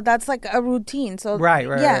that's like a routine. So Right,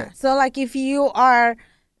 yeah. right. So like if you are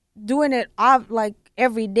doing it off like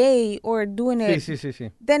every day or doing it,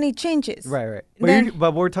 See. then it changes. Right. Then-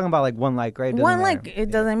 But we're talking about like one like, right? It doesn't One matter. like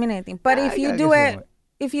it doesn't mean anything. But Yeah, if I you guess do you're it, right.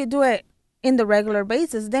 if you do it in the regular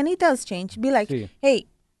basis, then it does change. Be like, See. hey,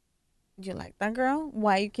 you like that girl?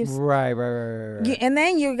 Why you keep? Right. And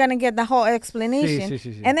then you're gonna get the whole explanation.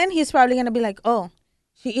 See. And then he's probably gonna be like, oh,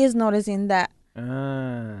 she is noticing that.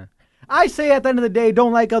 I say at the end of the day,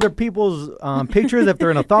 don't like other people's pictures if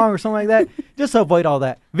they're in a thong or something like that. Just avoid all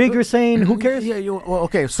that. Vic, you're saying, who cares? Yeah,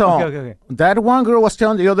 okay, so Okay. that one girl was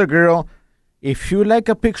telling the other girl, if you like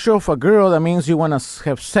a picture of a girl, that means you want to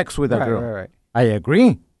have sex with that Right, girl. right. I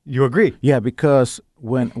agree. You agree? Yeah, because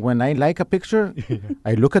when I like a picture,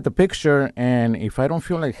 I look at the picture, and if I don't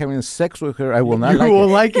feel like having sex with her, I will not You like will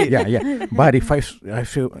it. like it. Yeah. But if I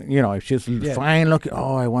feel, if she's fine looking,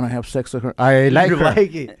 oh, I want to have sex with her. I like You her.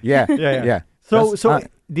 like it. Yeah. So, That's,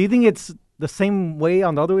 do you think it's the same way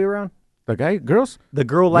on the other way around? the guy, girls? The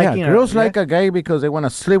girl liking yeah, girls like a guy because they want to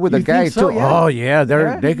sleep with You a guy think so? too. Yeah. Oh yeah,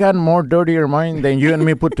 they got more dirtier mind than you and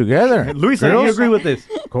me put together. Luisa, do you Girls? agree with this?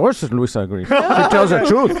 Of course, Luisa agrees. She tells the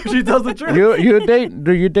truth. She tells the truth.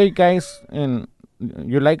 Do you date guys and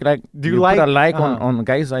you like Do you put like- a like uh-huh. on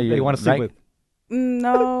guys that you They want to sleep like? with.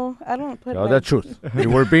 No, I don't put. Tell like, the truth. You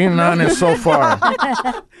were being honest so far.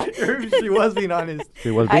 She was being honest.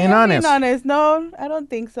 She was I being am honest. being honest. No, I don't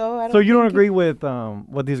think so. I don't So you don't think agree with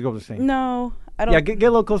what these girls are saying? No, I don't. Yeah, get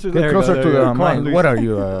a little closer. Get closer to the Come on, mic. Luis. What are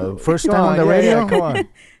you? First Come time on the radio? Yeah, come on.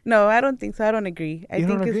 No, I don't think so. I don't agree. I You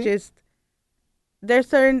don't think agree? it's just there's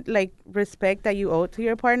certain like respect that you owe to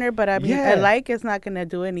your partner, but I mean, Yeah. a like is not gonna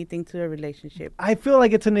do anything to a relationship. I feel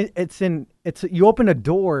like you open a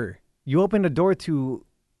door. You open a door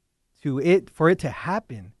for it to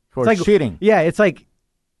happen. For It's like cheating. Yeah, it's like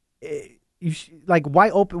like why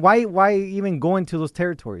open? Why even go into those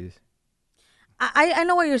territories? I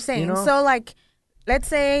know what you're saying. You know? So like, let's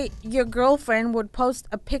say your girlfriend would post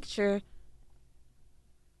a picture,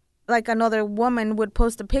 like another woman would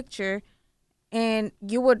post a picture, and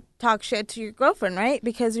you would talk shit to your girlfriend, right?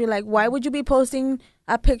 Because you're like, why would you be posting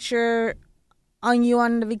a picture on you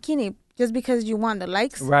on the bikini just because you want the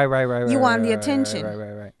likes? Right. You want the attention.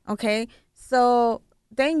 Right. Okay, so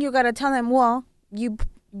then you gotta tell them, well, you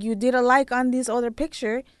did a like on this other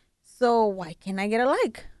picture, so why can't I get a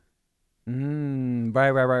like?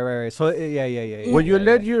 Right. So yeah. Will you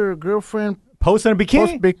let your girlfriend Post in a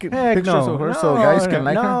bikini? post pictures of her so guys can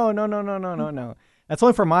like her? No. That's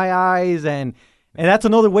only for my eyes, and that's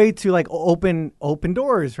another way to like open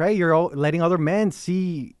doors, right? You're letting other men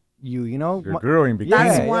see you. You know, Your girl in bikini.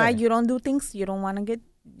 That's why you don't do things you don't want to get.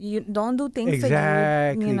 You don't do things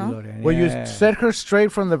exactly. that you know. Gloria, Will you yeah. set her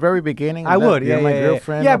straight from the very beginning? I would, You're my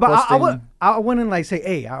girlfriend. Yeah, I'm but posting- I wouldn't like say,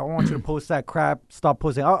 hey, I don't want you to post that crap. Stop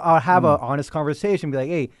posting. I'll have an honest conversation. Be like,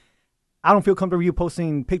 hey, I don't feel comfortable with you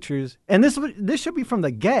posting pictures. And this should be from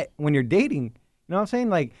the get when you're dating. You know what I'm saying?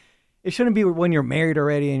 Like, it shouldn't be when you're married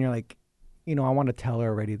already and you're like, you know, I want to tell her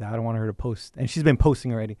already that I don't want her to post, and she's been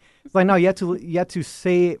posting already. It's like, no, you have to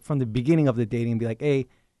say it from the beginning of the dating and be like, hey.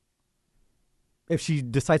 If she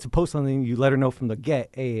decides to post something, you let her know from the get,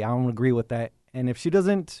 hey, I don't agree with that. And if she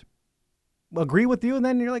doesn't agree with you,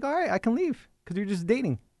 then you're like, all right, I can leave because you're just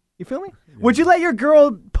dating. You feel me? Yeah. Would you let your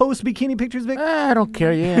girl post bikini pictures, Vic? I don't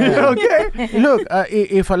care. Yeah. Okay. Look,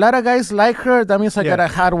 if a lot of guys like her, that means I got a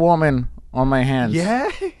hot woman on my hands. Yeah.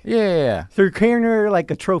 Yeah. So you're carrying her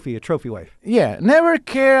like a trophy wife. Yeah. Never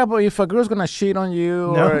care about if a girl's gonna cheat on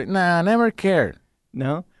you or never care.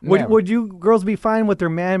 No. Never. Would you girls be fine with their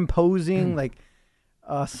man posing like?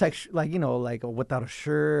 Like, you know, like without a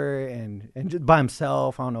shirt and just by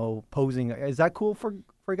himself, I don't know, posing. Is that cool for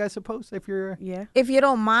guys to post if you're? Yeah. If you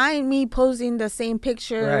don't mind me posting the same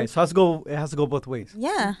picture, Right. So it has to go both ways.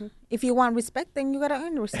 Yeah. If you want respect, then you gotta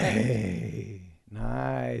earn respect. Hey,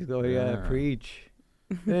 nice. Go preach.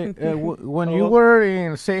 Hey, when you were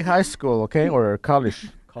in, say, high school, okay, or college,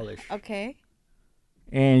 Okay.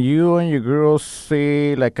 and you and your girls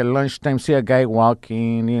say, like at lunchtime, see a guy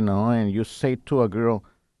walking, you know, and you say to a girl,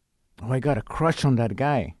 oh, I got a crush on that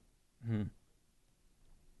guy. Mm-hmm.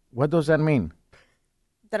 What does that mean?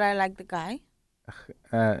 That I like the guy?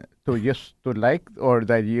 To like, or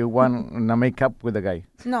that you want to make up with the guy?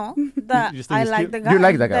 No, that just think I it's like cute? the guy. You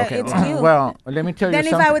like the guy, that okay. It's cute. Well, let me tell Then you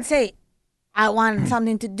if something. I would say I want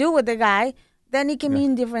something to do with the guy, then it can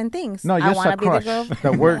mean different things. No, I just want a to be the crush. girl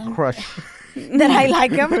The word crush. that I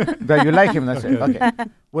like him. That you like him, that's it. Okay.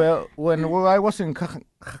 Well, when I was in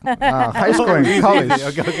high school and college.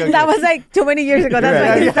 Okay. That was like too many years ago. That's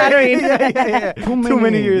why he's married. Yeah. Too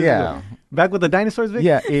many years ago. Back with the dinosaurs, Vic?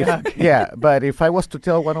 Yeah, but if I was to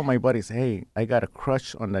tell one of my buddies, hey, I got a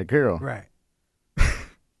crush on that girl. Right.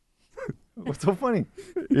 What's so funny?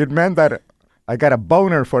 It meant that I got a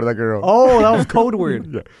boner for the girl. Oh, that was code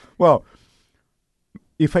word. Yeah. Well,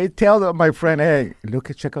 if I tell my friend, hey,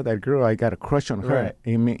 check out that girl, I got a crush on her, Right.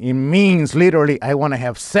 it means literally I want to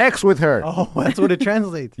have sex with her. Oh, that's what it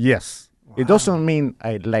translates. Yes. It doesn't mean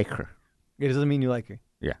I like her. It doesn't mean you like her.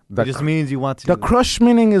 Yeah. It just means you want to. The crush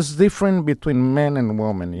meaning is different between men and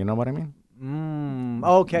women. You know what I mean?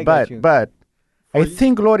 Okay, I got you. But I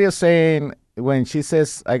think Gloria's saying when she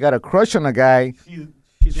says I got a crush on a guy,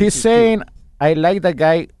 she's saying I like the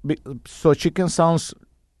guy so she can sound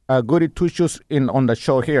goody two shoes on the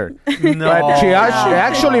show here. No. But she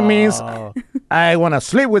actually means I want to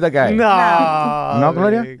sleep with a guy. No,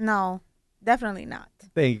 Gloria? No, definitely not.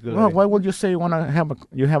 Thank you. Well, why would you say you want to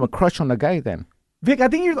have a crush on the guy then? Vic, I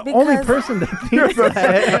think you're the only person that thinks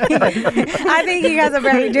that. I think he has a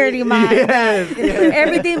very dirty mind. Yes.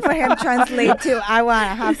 Everything for him translates to I want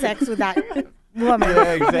to have sex with that woman.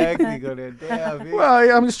 Yeah, exactly. Go there. Damn, Vic.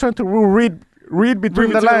 Well, I'm just trying to read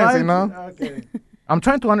between the lines, you know? Okay. I'm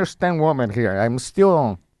trying to understand women here. I'm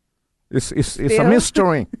still... It's a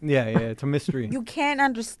mystery. Yeah, it's a mystery. You can't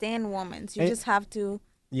understand women. You just have to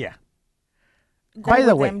Yeah. go By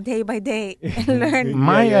the with way, them day by day and learn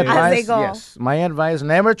my yeah. advice, as they go. yes, my advice,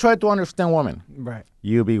 never try to understand women. Right.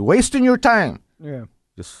 You'll be wasting your time. Yeah.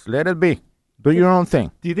 Just let it be. Do your own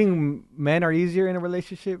thing. Do you think men are easier in a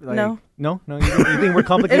relationship? Like, No. No? You think we're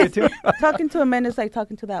complicated too? Talking to a man is like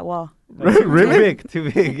talking to that wall. Really?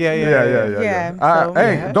 Too big. Yeah. Yeah, so-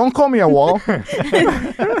 Hey, don't call me a wall.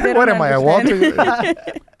 What am I, a wall to you?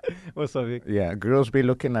 What's up, Vic? Yeah, girls be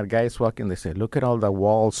looking at guys walking. They say, look at all the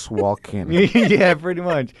walls walking. Yeah, pretty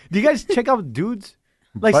much. Do you guys check out dudes?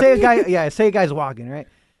 Like, But- say a guy's walking, right?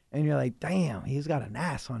 and you're like, damn, he's got an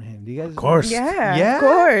ass on him. Do you guys? Of course. Yeah, Yeah? of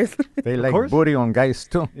course. They like course. booty on guys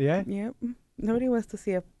too. Yeah. Yep. Nobody wants to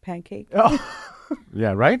see a pancake. Oh,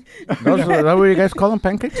 Yeah, right? Those are that what you guys call them,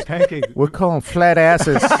 pancakes? pancake. We call them flat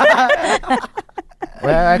asses.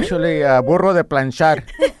 Well, actually, burro de planchar,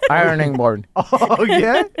 ironing board. Oh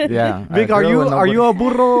yeah. Yeah. Vic, a are girl you with no are booty. you a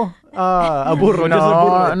burro? A burro, No, just a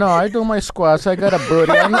burro. no, I do my squats. I got a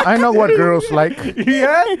booty. I know what girls like. Of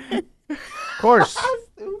Yeah. course.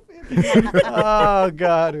 Oh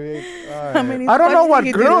God, Vic. All How right. many I don't know squats what did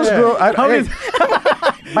you girls do? do. How many-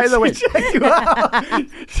 By the way, Check you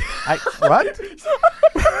out. what?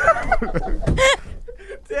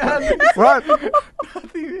 Damn, What?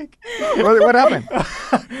 nothing, Vic. What happened?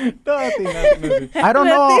 Nothing. I don't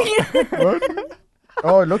know. What?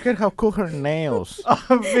 Oh, look at how cool her nails.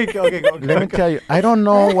 Vic, okay, go. Let me tell you, I don't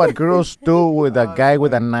know what girls do with a guy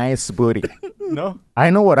with a nice booty. No. I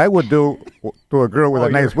know what I would do to a girl with Oh, a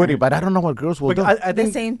nice you're- booty, but I don't know what girls will But do. I The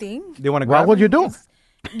think same thing. they want to grab. What would you do?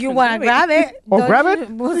 You want to grab it? Oh, don't grab you? it?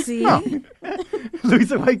 We'll see. No.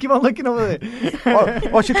 Luisa, why you keep on looking over there?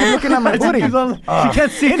 Oh, she kept looking at my She booty. keeps on- she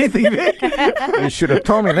can't see anything, Vic. You should have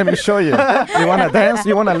told me. Let me show you. You want to dance?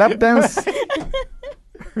 You want to lap dance?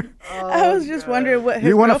 I was just wondering what his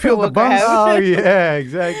You wanna girlfriend feel the would bumps? grab. Oh yeah,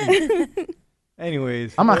 exactly.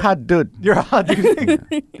 Anyways, I'm a hot dude. you're hot, dude.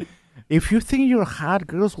 If you think you're hot,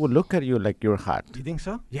 girls will look at you like you're hot. You think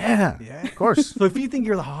so? Yeah, Yeah. of course. So if you think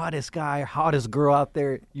you're the hottest guy, hottest girl out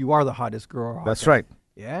there, you are the hottest girl. out That's there. right.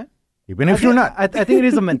 Yeah. Even if you're not. I think it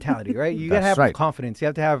is a mentality, right? You gotta That's have right. confidence. You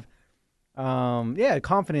have to have,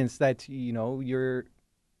 confidence that you're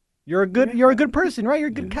a good person, right? You're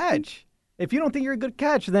a good catch. If you don't think you're a good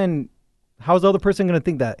catch, then how's the other person gonna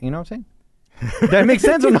think that? You know what I'm saying? That makes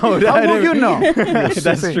sense or no? How will you know?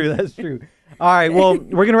 That's true. That's true. All right. Well,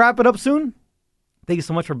 we're gonna wrap it up soon. Thank you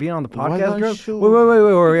so much for being on the Why podcast, don't girl. you-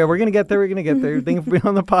 Wait. We're gonna get there. Thank you for being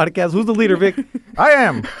on the podcast. Who's the leader, Vic? I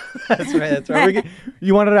am. That's right.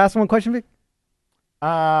 You wanted to ask one question, Vic?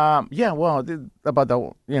 Yeah. Well, about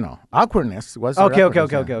the awkwardness. What's the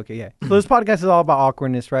awkwardness? Okay. Yeah. So this podcast is all about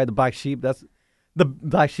awkwardness, right? The black sheep. That's the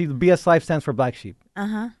black sheep. The BS Life stands for black sheep.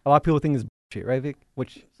 Uh-huh. A lot of people think it's bullshit, right, Vic?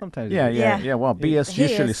 Which sometimes. Yeah. it is. Yeah. Well, BS He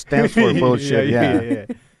usually is. stands for bullshit.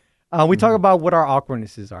 Yeah. We talk about what our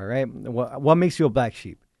awkwardnesses are, right? What makes you a black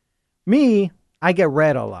sheep? Me, I get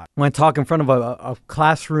red a lot when I talk in front of a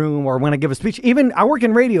classroom or when I give a speech. Even I work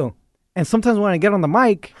in radio, and sometimes when I get on the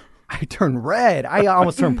mic, I turn red. I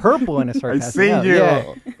almost turn purple and I start I passing see out. you. Yeah.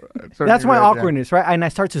 Turning That's my red, yeah. awkwardness, right? And I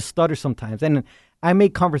start to stutter sometimes, and I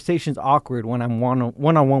make conversations awkward when I'm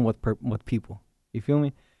one-on-one with people. You feel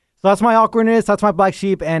me? So that's my awkwardness. That's my black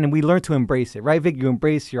sheep, and we learn to embrace it, right, Vic? You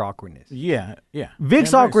embrace your awkwardness. Yeah. Vic's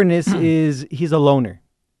Embrace. awkwardness is he's a loner.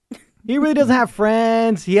 He really doesn't have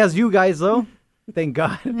friends. He has you guys though, thank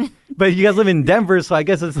God. But you guys live in Denver, so I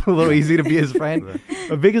guess it's a little easy to be his friend.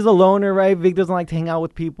 But Vic is a loner, right? Vic doesn't like to hang out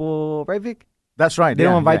with people, right, Vic? That's right. They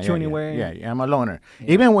don't invite yeah, you yeah, anywhere. Yeah, I'm a loner.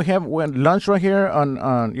 Even we have lunch right here on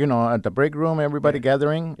at the break room, everybody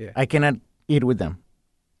gathering. Yeah. I cannot eat with them.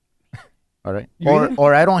 All right. You eat it?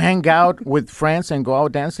 Or I don't hang out with friends and go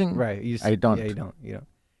out dancing. Right. I don't. Yeah, you don't.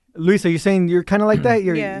 Luis, are you saying you're kind of like that?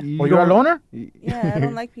 Yeah. You're a loner? Yeah, I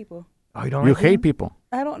don't like people. Oh, you don't. You like hate people.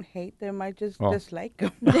 I don't hate them. I just Oh. dislike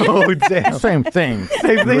them. people? Oh, damn. Same thing.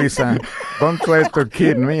 Same thing. Luisa. Don't try to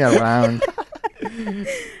kid me around.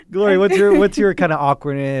 Glory, what's your kind of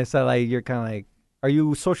awkwardness? That like you're kind of like, are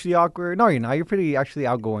you socially awkward? No, you're not. You're pretty actually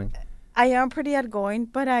outgoing. I am pretty outgoing,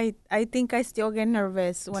 but I think I still get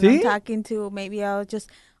nervous when See? I'm talking to. Maybe I'll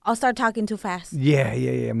start talking too fast.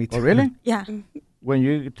 Yeah. Me too. Oh, really? Yeah, When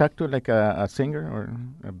you talk to like a singer or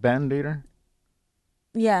a band leader?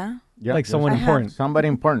 yeah. Yeah, Like someone I have- important. Somebody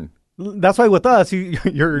important. That's why with us,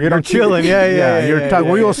 you're don't chilling. Yeah.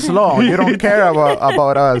 You're real slow. You don't care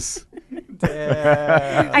about us.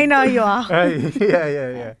 Yeah. I know you are.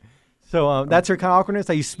 Yeah. So that's your kind of awkwardness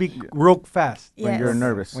that you speak real fast. When Yes. you're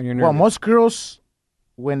nervous. When you're Well, nervous. most girls,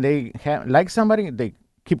 when they like somebody, they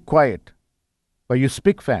keep quiet, but you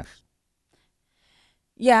speak fast.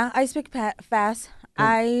 Yeah, I speak fast.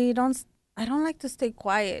 I don't like to stay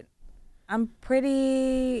quiet. I'm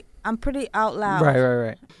pretty out loud.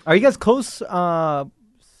 Right. Are you guys close,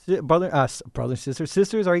 brother,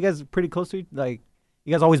 sisters? Are you guys pretty close to like?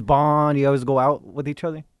 You guys always bond. You always go out with each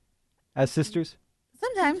other as sisters.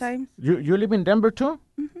 Sometimes. You live in Denver too?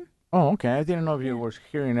 Mm-hmm. Oh, okay. I didn't know if you were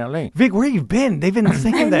here in LA. Vic, where you been? They've been I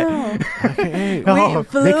saying that. know. Okay. Oh, We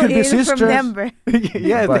flew they could be in sisters. from Denver.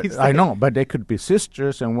 Yeah, But they I know, but they could be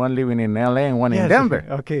sisters, and one living in LA and one in Denver.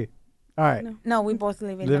 Okay. All right. No, we both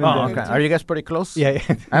live in Live in Denver. Oh, Denver. okay. Are you guys pretty close? Yeah.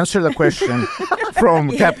 Answer the question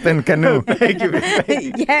from Captain Canoe. Thank you.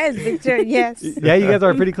 Yes, Victor. Yes. Yeah, you guys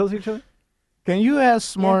are pretty close to each other. Can you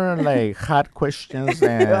ask more like hot questions?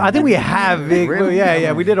 And I think we have, Vic. Really?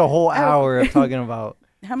 Yeah. We did a whole hour of talking about.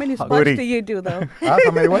 How many squats Booty. do you do though? How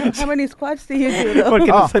many what? How many squats do you do though?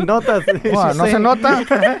 Porque Oh. no se nota. Wow, no se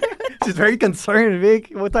nota? She's very concerned,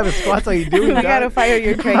 Vic. What type of squats are you doing? I gotta fire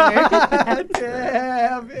your trainer.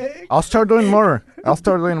 Damn, Vic. I'll start doing more. I'm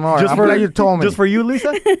glad you told me. Just for you,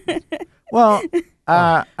 Lisa? Well,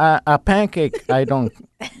 a pancake, I don't.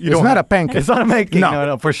 It's don't not have- a pancake. It's not a pancake. No.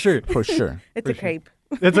 No, for sure. For sure. It's a crepe.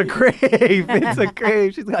 It's a crepe. It's a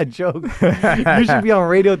crepe. She's got jokes. You should be on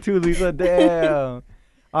radio too, Lisa. Damn.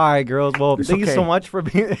 All right, girls. Well, It's thank you okay. so much for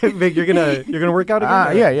being. Vic, you're gonna work out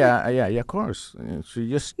again. Yeah, of course.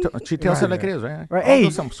 She tells it like it is, right? Right. I'll Hey,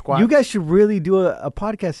 do some squats. you guys should really do a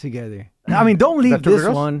podcast together. I mean, don't leave The two this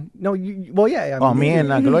girls? one. No, well, yeah. I Oh, mean,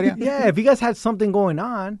 me and Gloria? Yeah, if you guys had something going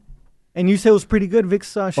on, and you said it was pretty good,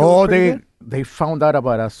 Vic's show was Oh, pretty good. they found out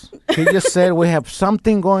about us. He just said we have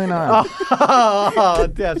something going on. Oh,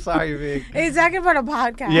 damn, sorry, Vic. He's talking about a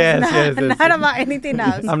podcast. Yes, not, yes. Not about anything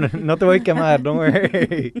else. No te voy a quemar, don't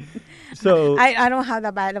worry. So, I don't have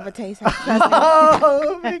that bad of a taste. Trust me.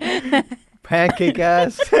 oh, Vic. Pancake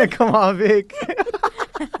ass. Come on, Vic.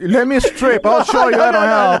 Let me strip. I'll show you I don't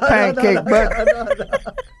have a pancake,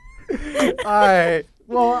 but All right.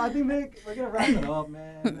 Well, I think, Vic, we're going to wrap it up,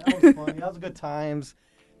 man. That was funny. That was good times.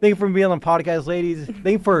 Thank you for being on the podcast, ladies. Thank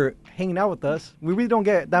you for hanging out with us. We really don't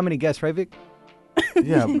get that many guests, right, Vic?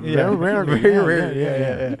 yeah, very rarely. Very Yeah,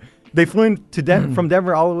 rare. yeah. They flew in to from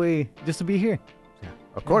Denver all the way just to be here.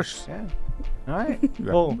 Of course. Yeah. All right.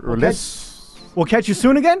 Yeah. Well, We'll we'll catch you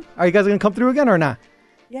soon again. Are you guys going to come through again or not?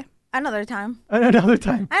 Another time. Another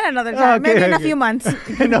time. And another time. Okay, Maybe in a okay. few months.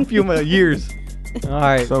 In a few years. All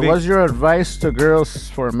right. So, Vic. what's your advice to girls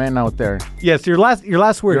for men out there Yes, your last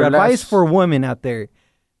word. Your Advice last- for women out there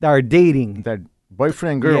that are dating. that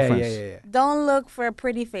boyfriend girlfriends? Yeah. Don't look for a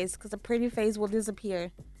pretty face because a pretty face will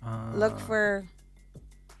disappear. Look for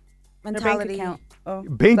Their bank mentality. account. Oh,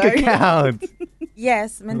 Bank sorry. account.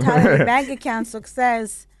 Yes, mentality, bank account,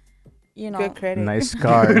 success. You know, Good credit. Nice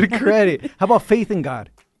card. Good credit. How about faith in God?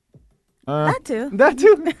 that too. That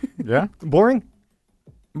too. Yeah. Boring.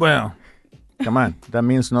 Well, come on. That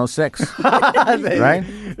means no sex, right?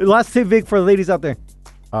 Last tip, Vic, for the ladies out there.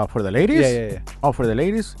 For the ladies? Yeah. Oh, for the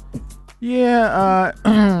ladies? Yeah,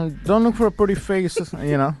 don't look for a pretty face,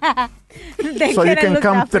 you know, They so you couldn't can look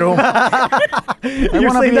come after through. You're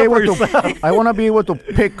saying that for yourself. I want to be able to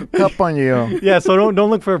pick up on you. Yeah, so don't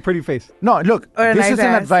look for a pretty face. No, look, Or a this nice is an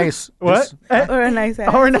ass. advice. What? Or a nice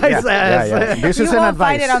ass. Or a nice Yeah, ass. yeah. This You is an won't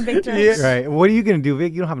advice. find it on Victor. Yeah. Right. What are you gonna do,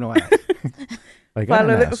 Vic? You don't have no ass. I got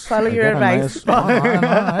Follow an the- ass. follow I your got an advice.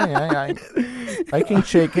 ass. I can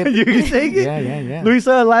shake it. You can shake it. Yeah.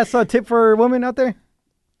 Luisa, last tip for women out there.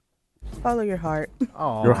 Follow your heart.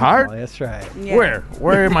 Oh, Your heart? That's right. Yeah.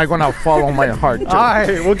 Where am I gonna follow my heart to? All right,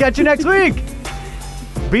 we'll catch you next week.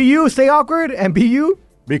 Be you, stay awkward, and be you.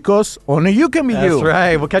 Because only you can be That's you.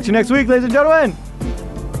 right. We'll catch you next week, ladies and gentlemen.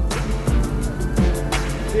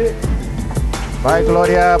 Bye,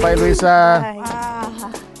 Gloria. Bye, Luisa.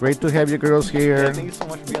 Bye. Great to have you girls here. Thank you so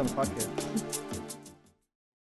much for being on the podcast.